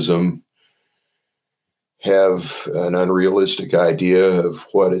evilism have an unrealistic idea of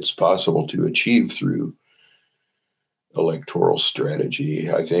what it's possible to achieve through electoral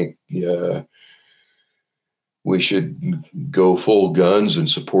strategy. I think we should go full guns in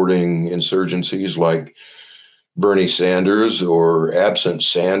supporting insurgencies like Bernie Sanders, or absent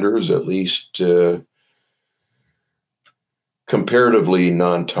Sanders, at least comparatively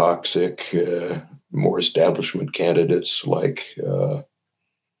non-toxic, more establishment candidates like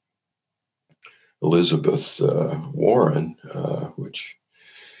Elizabeth Warren, which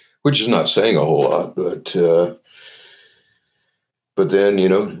is not saying a whole lot, but then, you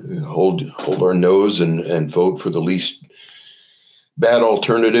know, hold our nose and vote for the least bad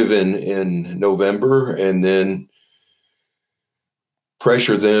alternative in November, and then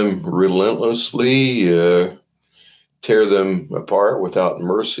pressure them relentlessly, tear them apart without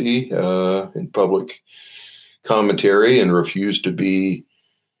mercy in public commentary, and refuse to be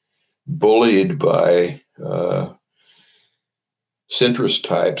bullied by centrist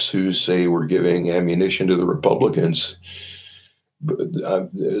types who say we're giving ammunition to the Republicans. But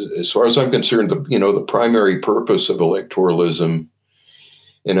as far as I'm concerned, the primary purpose of electoralism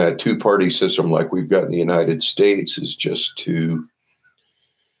in a two-party system like we've got in the United States is just to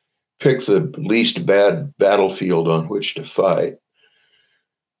pick the least bad battlefield on which to fight.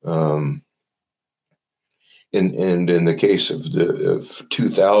 And in the case of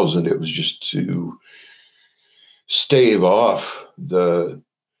 2000, it was just to stave off the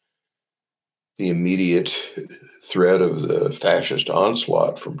immediate threat of the fascist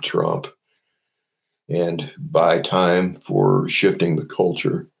onslaught from Trump, and buy time for shifting the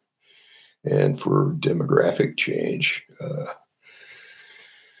culture and for demographic change.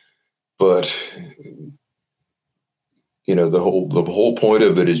 But you know, the whole point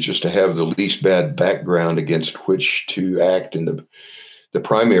of it is just to have the least bad background against which to act in the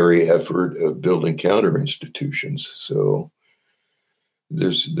primary effort of building counter institutions. So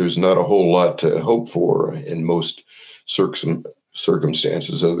there's not a whole lot to hope for in most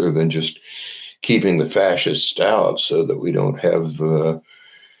circumstances, other than just keeping the fascists out, so that we don't have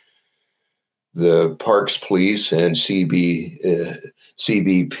the Parks Police and CBP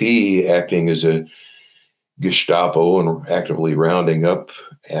acting as a Gestapo and actively rounding up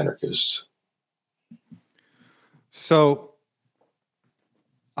anarchists. So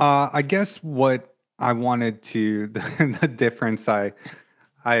I guess what I wanted to, the difference I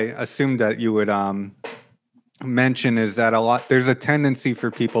assumed that you would mention is that there's a tendency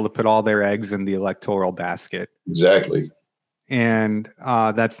for people to put all their eggs in the electoral basket. Exactly. And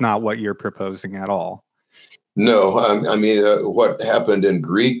that's not what you're proposing at all. No, I mean, what happened in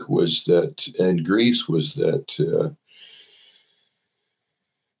Greece was that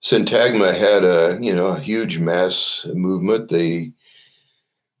Syntagma had a huge mass movement. They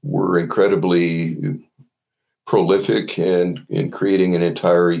were incredibly prolific in creating an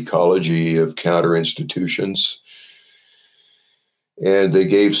entire ecology of counter institutions. And they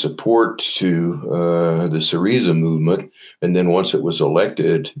gave support to the Syriza movement. And then once it was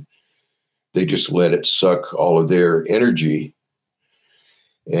elected, they just let it suck all of their energy,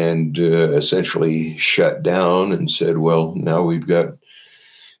 and essentially shut down and said, well, now we've got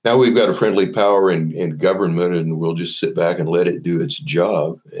a friendly power in government, and we'll just sit back and let it do its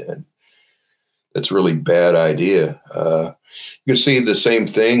job. And that's a really bad idea. You can see the same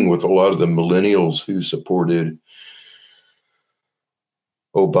thing with a lot of the millennials who supported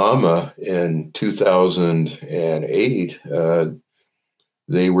Obama in 2008.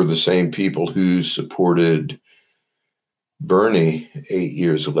 They were the same people who supported Bernie 8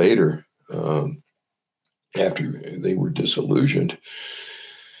 years later, after they were disillusioned.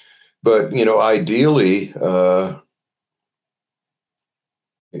 But, ideally,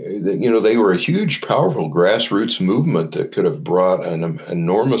 they were a huge, powerful grassroots movement that could have brought an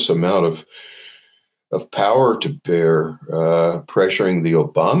enormous amount of power to bear, pressuring the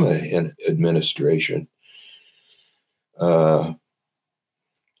Obama administration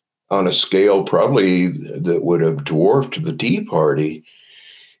on a scale probably that would have dwarfed the Tea Party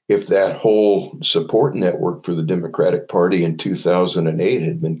if that whole support network for the Democratic Party in 2008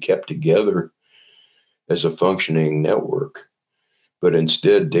 had been kept together as a functioning network. But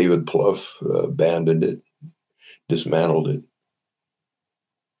instead, David Plouffe abandoned it, dismantled it.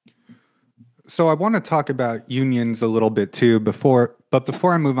 So I want to talk about unions a little bit too. Before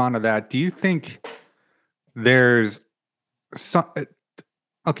I move on to that, do you think there's some?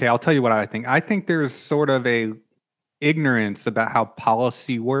 Okay, I'll tell you what I think. I think there's sort of a ignorance about how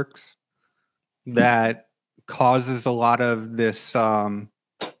policy works that causes a lot of this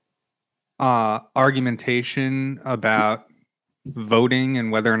argumentation about voting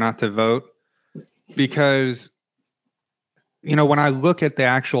and whether or not to vote. Because, when I look at the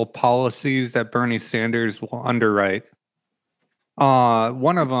actual policies that Bernie Sanders will underwrite,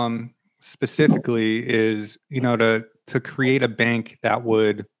 one of them specifically is, to create a bank that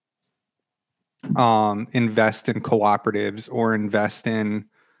would invest in cooperatives or invest in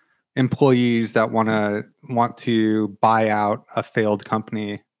employees that want to buy out a failed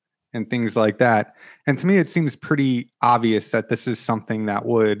company and things like that. And to me, it seems pretty obvious that this is something that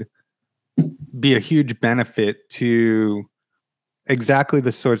would be a huge benefit to exactly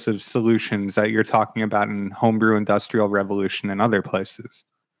the sorts of solutions that you're talking about in homebrew industrial revolution and other places.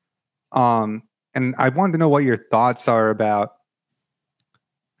 And I wanted to know what your thoughts are about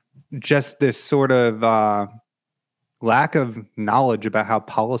just this sort of lack of knowledge about how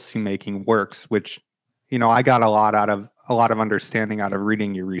policymaking works, which, I got a lot of understanding out of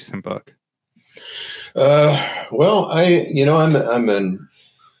reading your recent book. Well, I'm an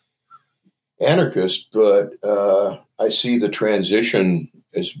anarchist, but I see the transition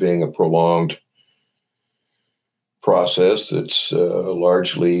as being a prolonged process that's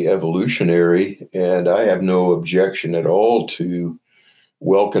largely evolutionary, and I have no objection at all to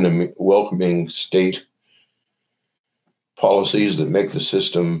welcoming state policies that make the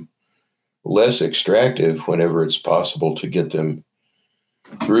system less extractive whenever it's possible to get them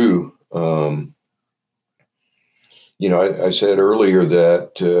through. I said earlier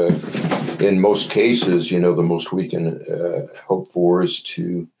that in most cases, the most we can hope for is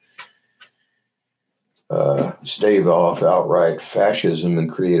to stave off outright fascism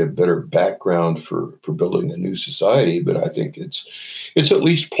and create a better background for building a new society. But I think it's at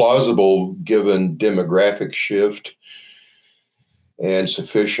least plausible given demographic shift and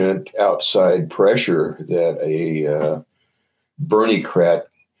sufficient outside pressure that a Bernie-crat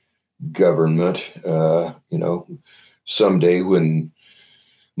government, someday when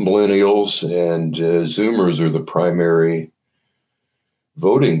millennials and Zoomers are the primary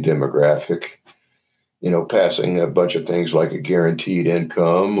voting demographic, passing a bunch of things like a guaranteed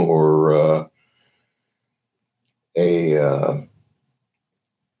income or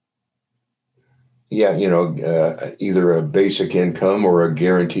either a basic income or a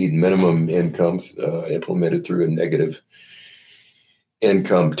guaranteed minimum income implemented through a negative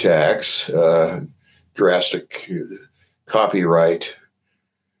income tax, drastic copyright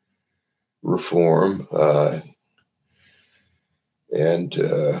reform, and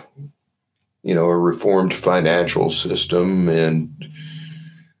a reformed financial system and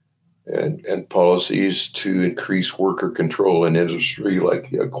policies to increase worker control in industry,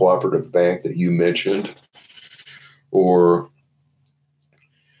 like a cooperative bank that you mentioned, or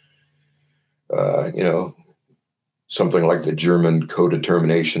something like the German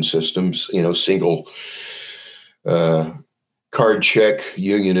co-determination systems, single card check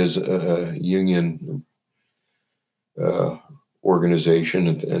union organization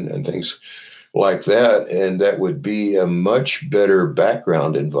and things like that. And that would be a much better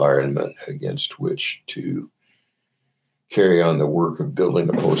background environment against which to carry on the work of building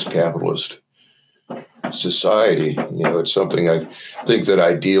a post-capitalist society. It's something I think that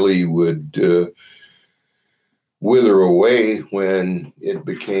ideally would wither away when it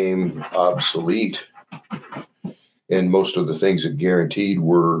became obsolete. And most of the things it guaranteed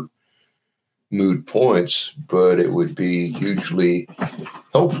were moot points, but it would be hugely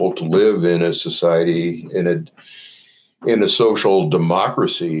helpful to live in a society, in a social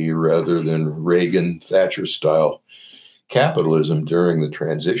democracy rather than Reagan Thatcher style capitalism during the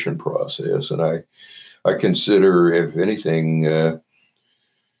transition process. And I consider, if anything,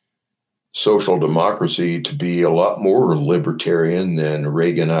 social democracy to be a lot more libertarian than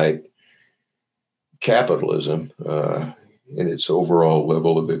Reaganite capitalism in its overall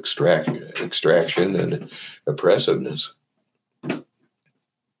level of extraction and oppressiveness.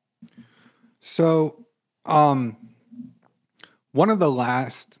 So, one of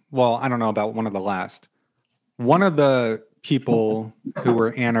the people who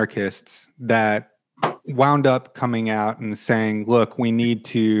were anarchists that wound up coming out and saying, look, we need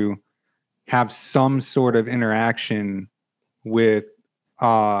to have some sort of interaction with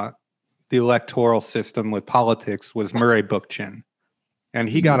the electoral system, with politics, was Murray Bookchin. And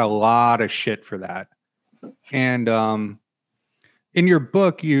he got a lot of shit for that. And in your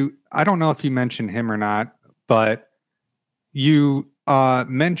book, I don't know if you mentioned him or not, but you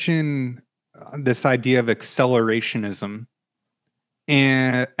mention this idea of accelerationism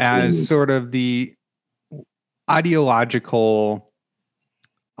and as sort of the ideological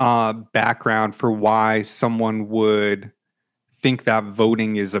background for why someone would think that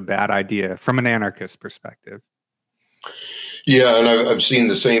voting is a bad idea from an anarchist perspective. Yeah, and I've seen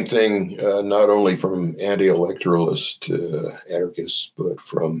the same thing, not only from anti-electoralist anarchists, but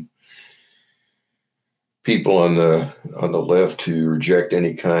from people on the left who reject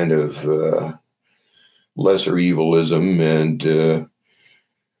any kind of lesser evilism and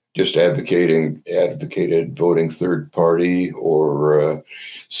just advocated voting third party or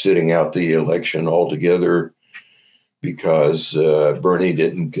sitting out the election altogether because Bernie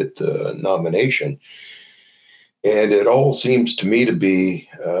didn't get the nomination. And it all seems to me to be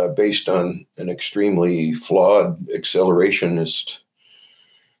based on an extremely flawed accelerationist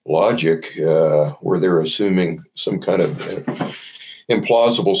logic where they're assuming some kind of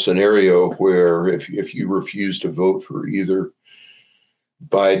implausible scenario where if you refuse to vote for either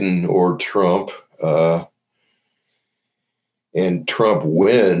Biden or Trump and Trump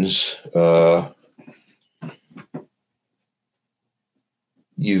wins,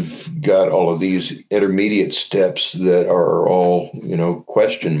 you've got all of these intermediate steps that are all,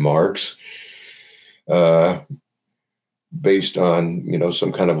 question marks based on,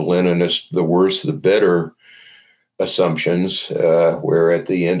 some kind of Leninist, the worse, the better assumptions, where at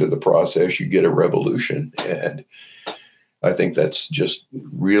the end of the process, you get a revolution. And I think that's just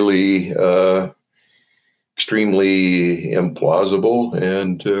really extremely implausible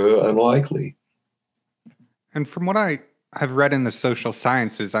and unlikely. And from what I have read in the social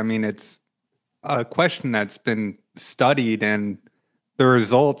sciences, I mean, it's a question that's been studied, and the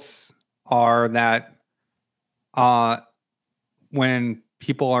results are that when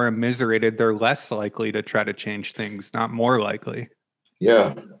people are immiserated, they're less likely to try to change things, not more likely.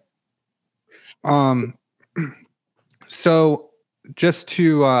 Yeah. So just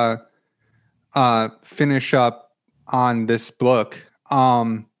to finish up on this book,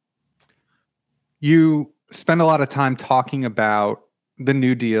 you spend a lot of time talking about the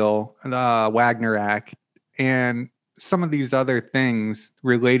New Deal, the Wagner Act, and some of these other things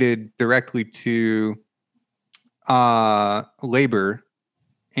related directly to labor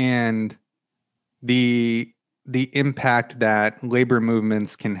and the impact that labor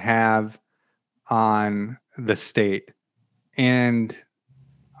movements can have on the state. And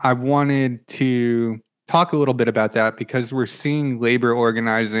I wanted to talk a little bit about that because we're seeing labor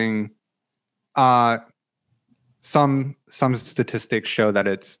organizing. Some statistics show that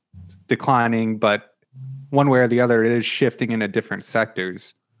it's declining, but one way or the other, it is shifting into different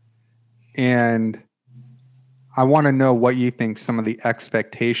sectors. And I want to know what you think some of the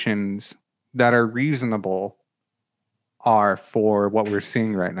expectations that are reasonable are for what we're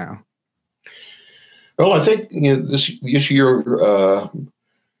seeing right now. Well, I think this year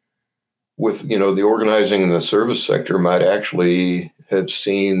with the organizing in the service sector might actually have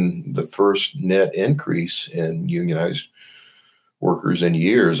seen the first net increase in unionized workers in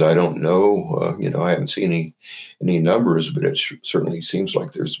years. I don't know, I haven't seen any numbers, but it certainly seems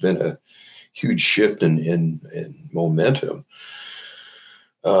like there's been a huge shift in momentum.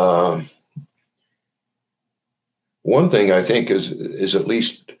 One thing I think is at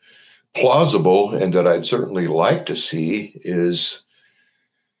least plausible and that I'd certainly like to see is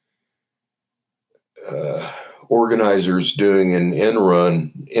organizers doing an end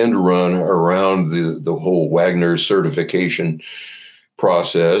run around the whole Wagner certification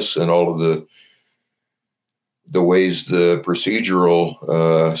process and all of the ways the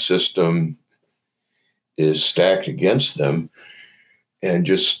procedural system is stacked against them, and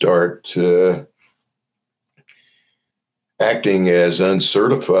just start acting as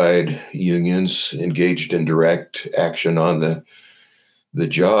uncertified unions engaged in direct action on the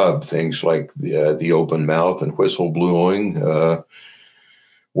job, things like the open mouth and whistleblowing,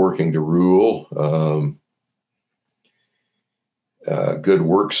 working to rule, good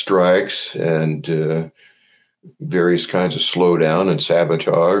work strikes, and various kinds of slowdown and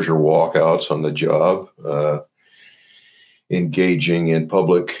sabotage or walkouts on the job, engaging in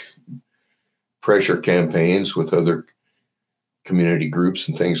public pressure campaigns with other community groups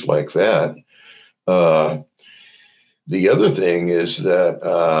and things like that. The other thing is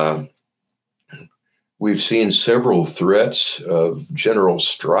that we've seen several threats of general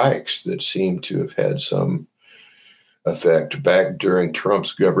strikes that seem to have had some effect back during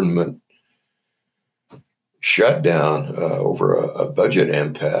Trump's government shutdown over a budget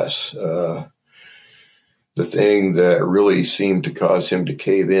impasse. The thing that really seemed to cause him to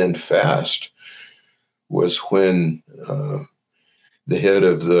cave in fast was when the head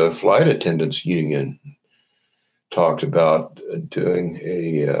of the flight attendants union talked about doing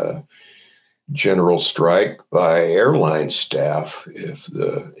a general strike by airline staff if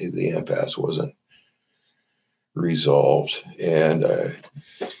the impasse wasn't resolved. And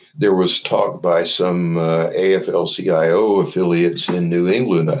there was talk by some AFL-CIO affiliates in New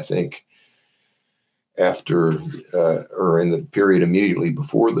England, I think, after or in the period immediately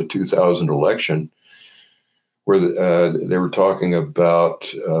before the 2000 election, where they were talking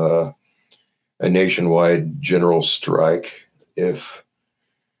about a nationwide general strike if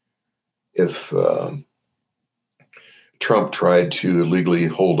if Trump tried to illegally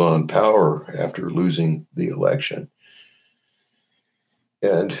hold on power after losing the election.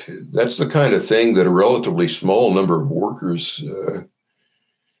 And that's the kind of thing that a relatively small number of workers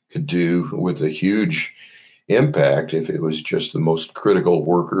could do with a huge impact if it was just the most critical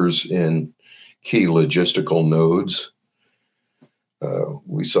workers in key logistical nodes.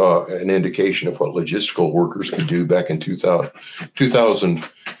 We saw an indication of what logistical workers could do back in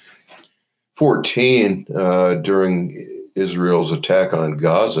 2014 during Israel's attack on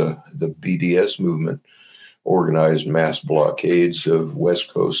Gaza. The BDS movement organized mass blockades of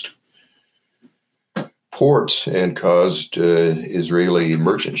West Coast ports and caused Israeli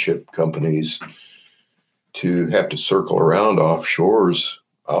merchant ship companies to have to circle around offshore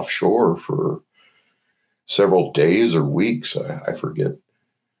for several days or weeks. I forget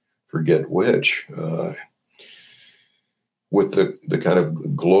which. With the kind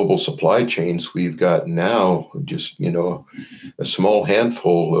of global supply chains we've got now, just, a small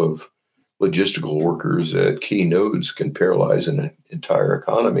handful of logistical workers at key nodes can paralyze an entire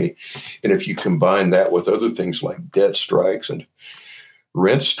economy. And if you combine that with other things like debt strikes and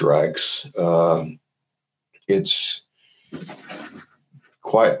rent strikes, it's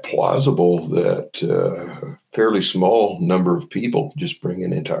quite plausible that a fairly small number of people just bring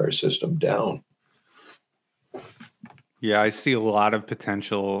an entire system down. Yeah, I see a lot of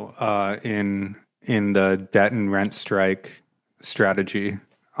potential in the debt and rent strike strategy.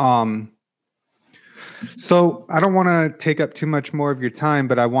 So I don't want to take up too much more of your time,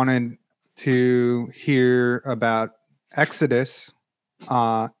 but I wanted to hear about Exodus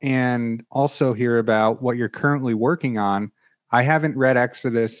and also hear about what you're currently working on. I haven't read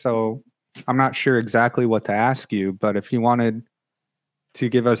Exodus, so I'm not sure exactly what to ask you, but if you wanted to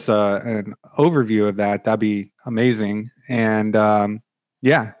give us an overview of that, that'd be amazing. And and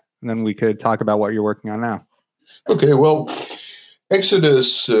then we could talk about what you're working on now. Okay, well,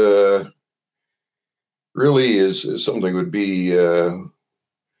 Exodus really is something that would be a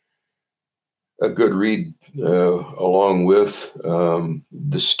good read along with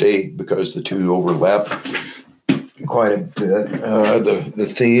the state, because the two overlap quite a bit. The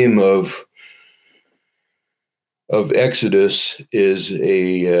theme of Exodus is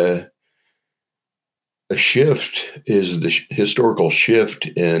a shift, is the historical shift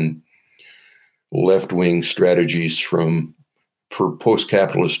in left-wing strategies for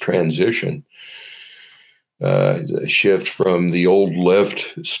post-capitalist transition. A shift from the old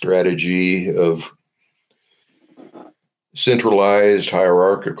left strategy of centralized,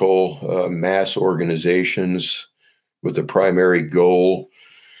 hierarchical mass organizations with the primary goal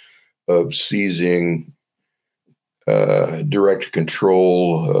of seizing direct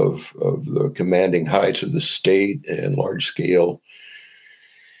control of the commanding heights of the state and large-scale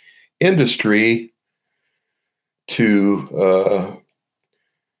industry, to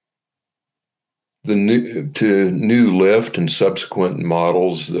new left and subsequent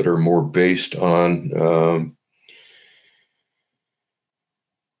models that are more based on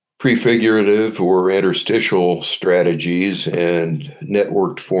prefigurative or interstitial strategies and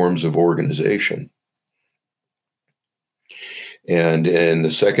networked forms of organization. And in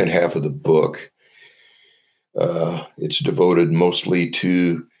the second half of the book, it's devoted mostly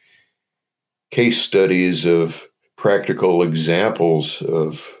to case studies of practical examples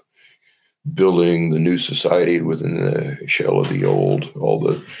of building the new society within the shell of the old.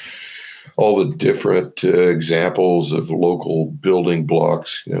 All the different examples of local building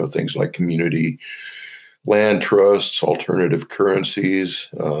blocks, things like community land trusts, alternative currencies,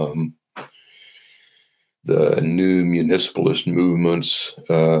 the new municipalist movements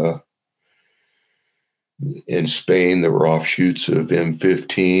in Spain that were offshoots of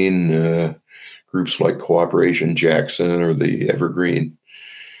M15, groups like Cooperation Jackson or the Evergreen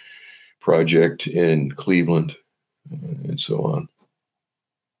Project in Cleveland, and so on.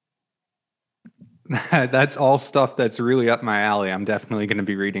 That's all stuff that's really up my alley. I'm definitely going to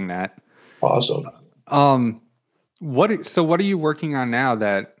be reading that. Awesome. What are you working on now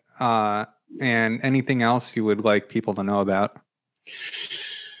that and anything else you would like people to know about?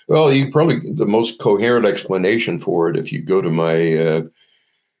 Well, the most coherent explanation for it, if you go to my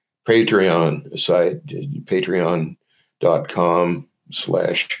Patreon site,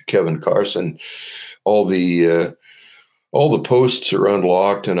 patreon.com/Kevin Carson, all the posts are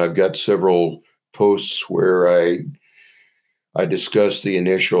unlocked, and I've got several posts where I discuss the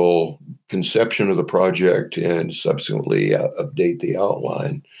initial conception of the project and subsequently update the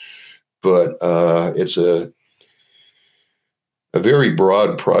outline. But it's a very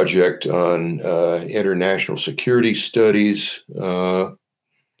broad project on international security studies,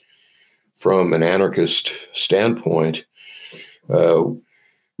 from an anarchist standpoint.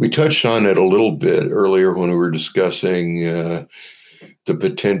 We touched on it a little bit earlier when we were discussing the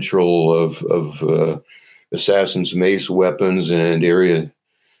potential of assassin's mace weapons and area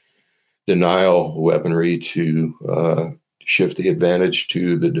denial weaponry to shift the advantage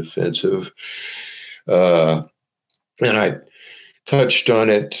to the defensive. And I touched on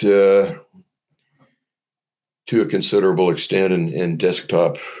it to a considerable extent in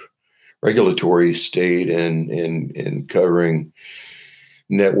desktop regulatory state and covering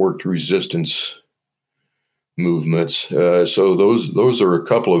networked resistance movements. So those are a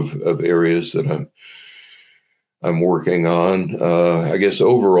couple of areas that I'm working on. I guess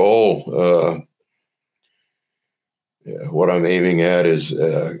overall, what I'm aiming at is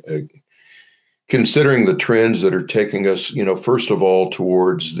considering the trends that are taking us, first of all,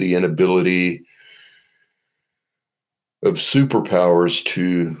 towards the inability of superpowers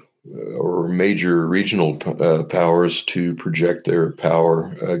or major regional powers to project their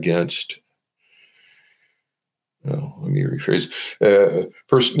power against. Let me rephrase.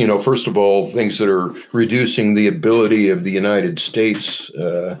 First of all, things that are reducing the ability of the United States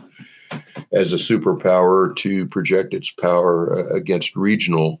as a superpower to project its power against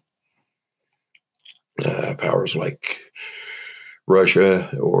regional powers like Russia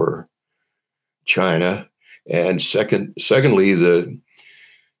or China. And secondly, the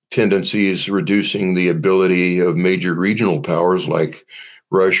tendency is reducing the ability of major regional powers like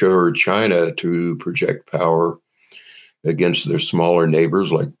Russia or China to project power against their smaller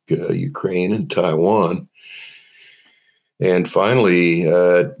neighbors like Ukraine and Taiwan. And finally,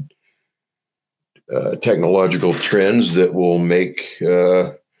 technological trends that will make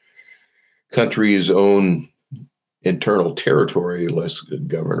countries' own internal territory less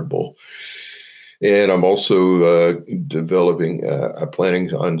governable. And I'm also developing,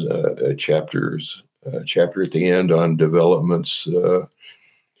 planning on a chapter at the end on developments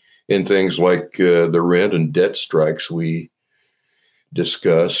in things like the rent and debt strikes we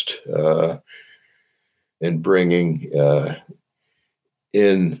discussed, and bringing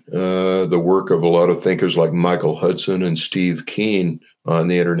in the work of a lot of thinkers like Michael Hudson and Steve Keen on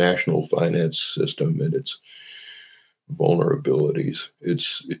the international finance system and its vulnerabilities.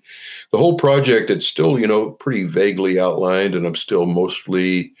 It's the whole project. It's still, pretty vaguely outlined, and I'm still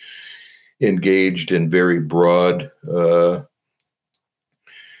mostly engaged in very broad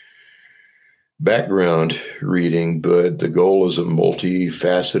background reading, but the goal is a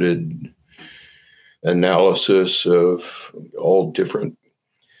multifaceted analysis of all different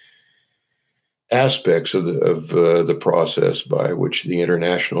aspects of the process by which the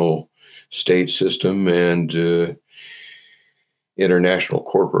international state system and international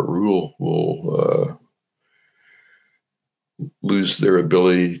corporate rule will lose their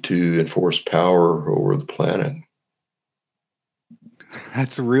ability to enforce power over the planet.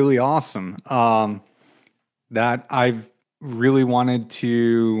 That's really awesome. That I've really wanted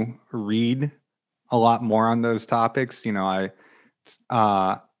to read a lot more on those topics. I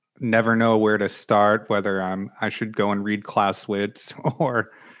never know where to start, whether I should go and read Clausewitz or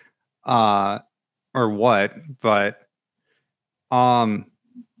what. But all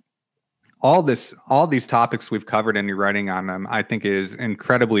these topics we've covered and you're writing on them, I think is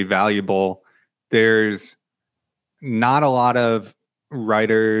incredibly valuable. There's not a lot of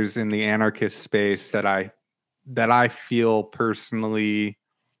writers in the anarchist space that I feel personally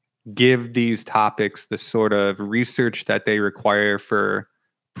give these topics the sort of research that they require for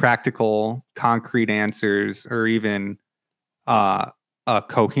practical, concrete answers, or even a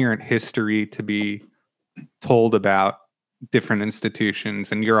coherent history to be told about different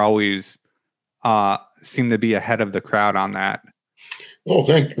institutions. And you're always seem to be ahead of the crowd on that. Well,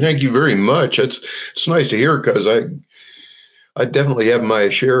 thank you very much. It's nice to hear, because I definitely have my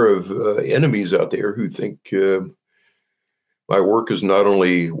share of enemies out there who think my work is not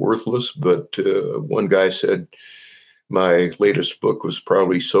only worthless, but one guy said my latest book was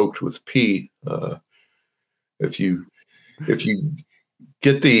probably soaked with pee. If you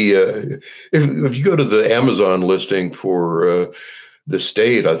get if you go to the Amazon listing for the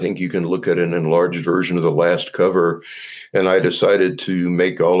state, I think you can look at an enlarged version of the last cover. And I decided to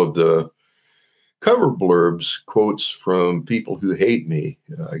make all of the cover blurbs quotes from people who hate me.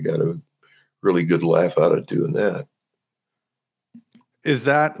 I got a really good laugh out of doing that. Is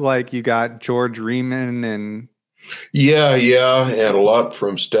that like you got George Riemann and? Yeah, and a lot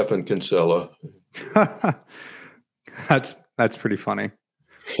from Stefan Kinsella. That's pretty funny.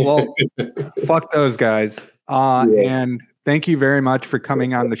 Well, fuck those guys. And thank you very much for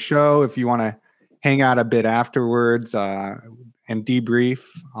coming on the show. If you want to hang out a bit afterwards, and debrief,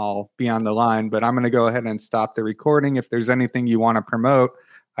 I'll be on the line, but I'm going to go ahead and stop the recording. If there's anything you want to promote,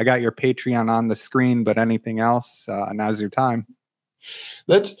 I got your Patreon on the screen, but anything else, now's your time.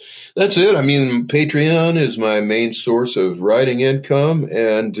 That's it. I mean, Patreon is my main source of writing income,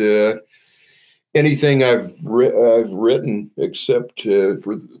 and anything I've written, except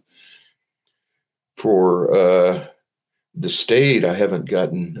for the state, I haven't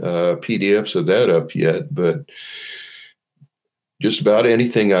gotten PDFs of that up yet, but just about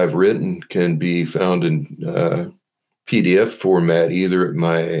anything I've written can be found in PDF format, either at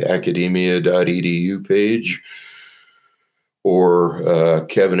my Academia.edu page or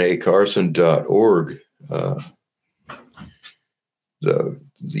KevinACarson.org.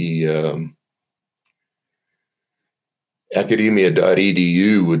 The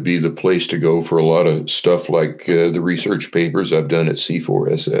Academia.edu would be the place to go for a lot of stuff like the research papers I've done at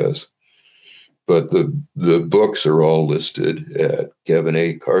C4SS. But the books are all listed at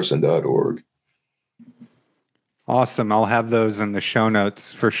KevinACarson.org. Awesome. I'll have those in the show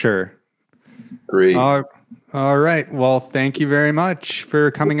notes for sure. Great. All right. Well, thank you very much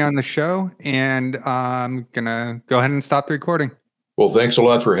for coming on the show, and I'm going to go ahead and stop the recording. Well, thanks a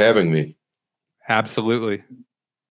lot for having me. Absolutely.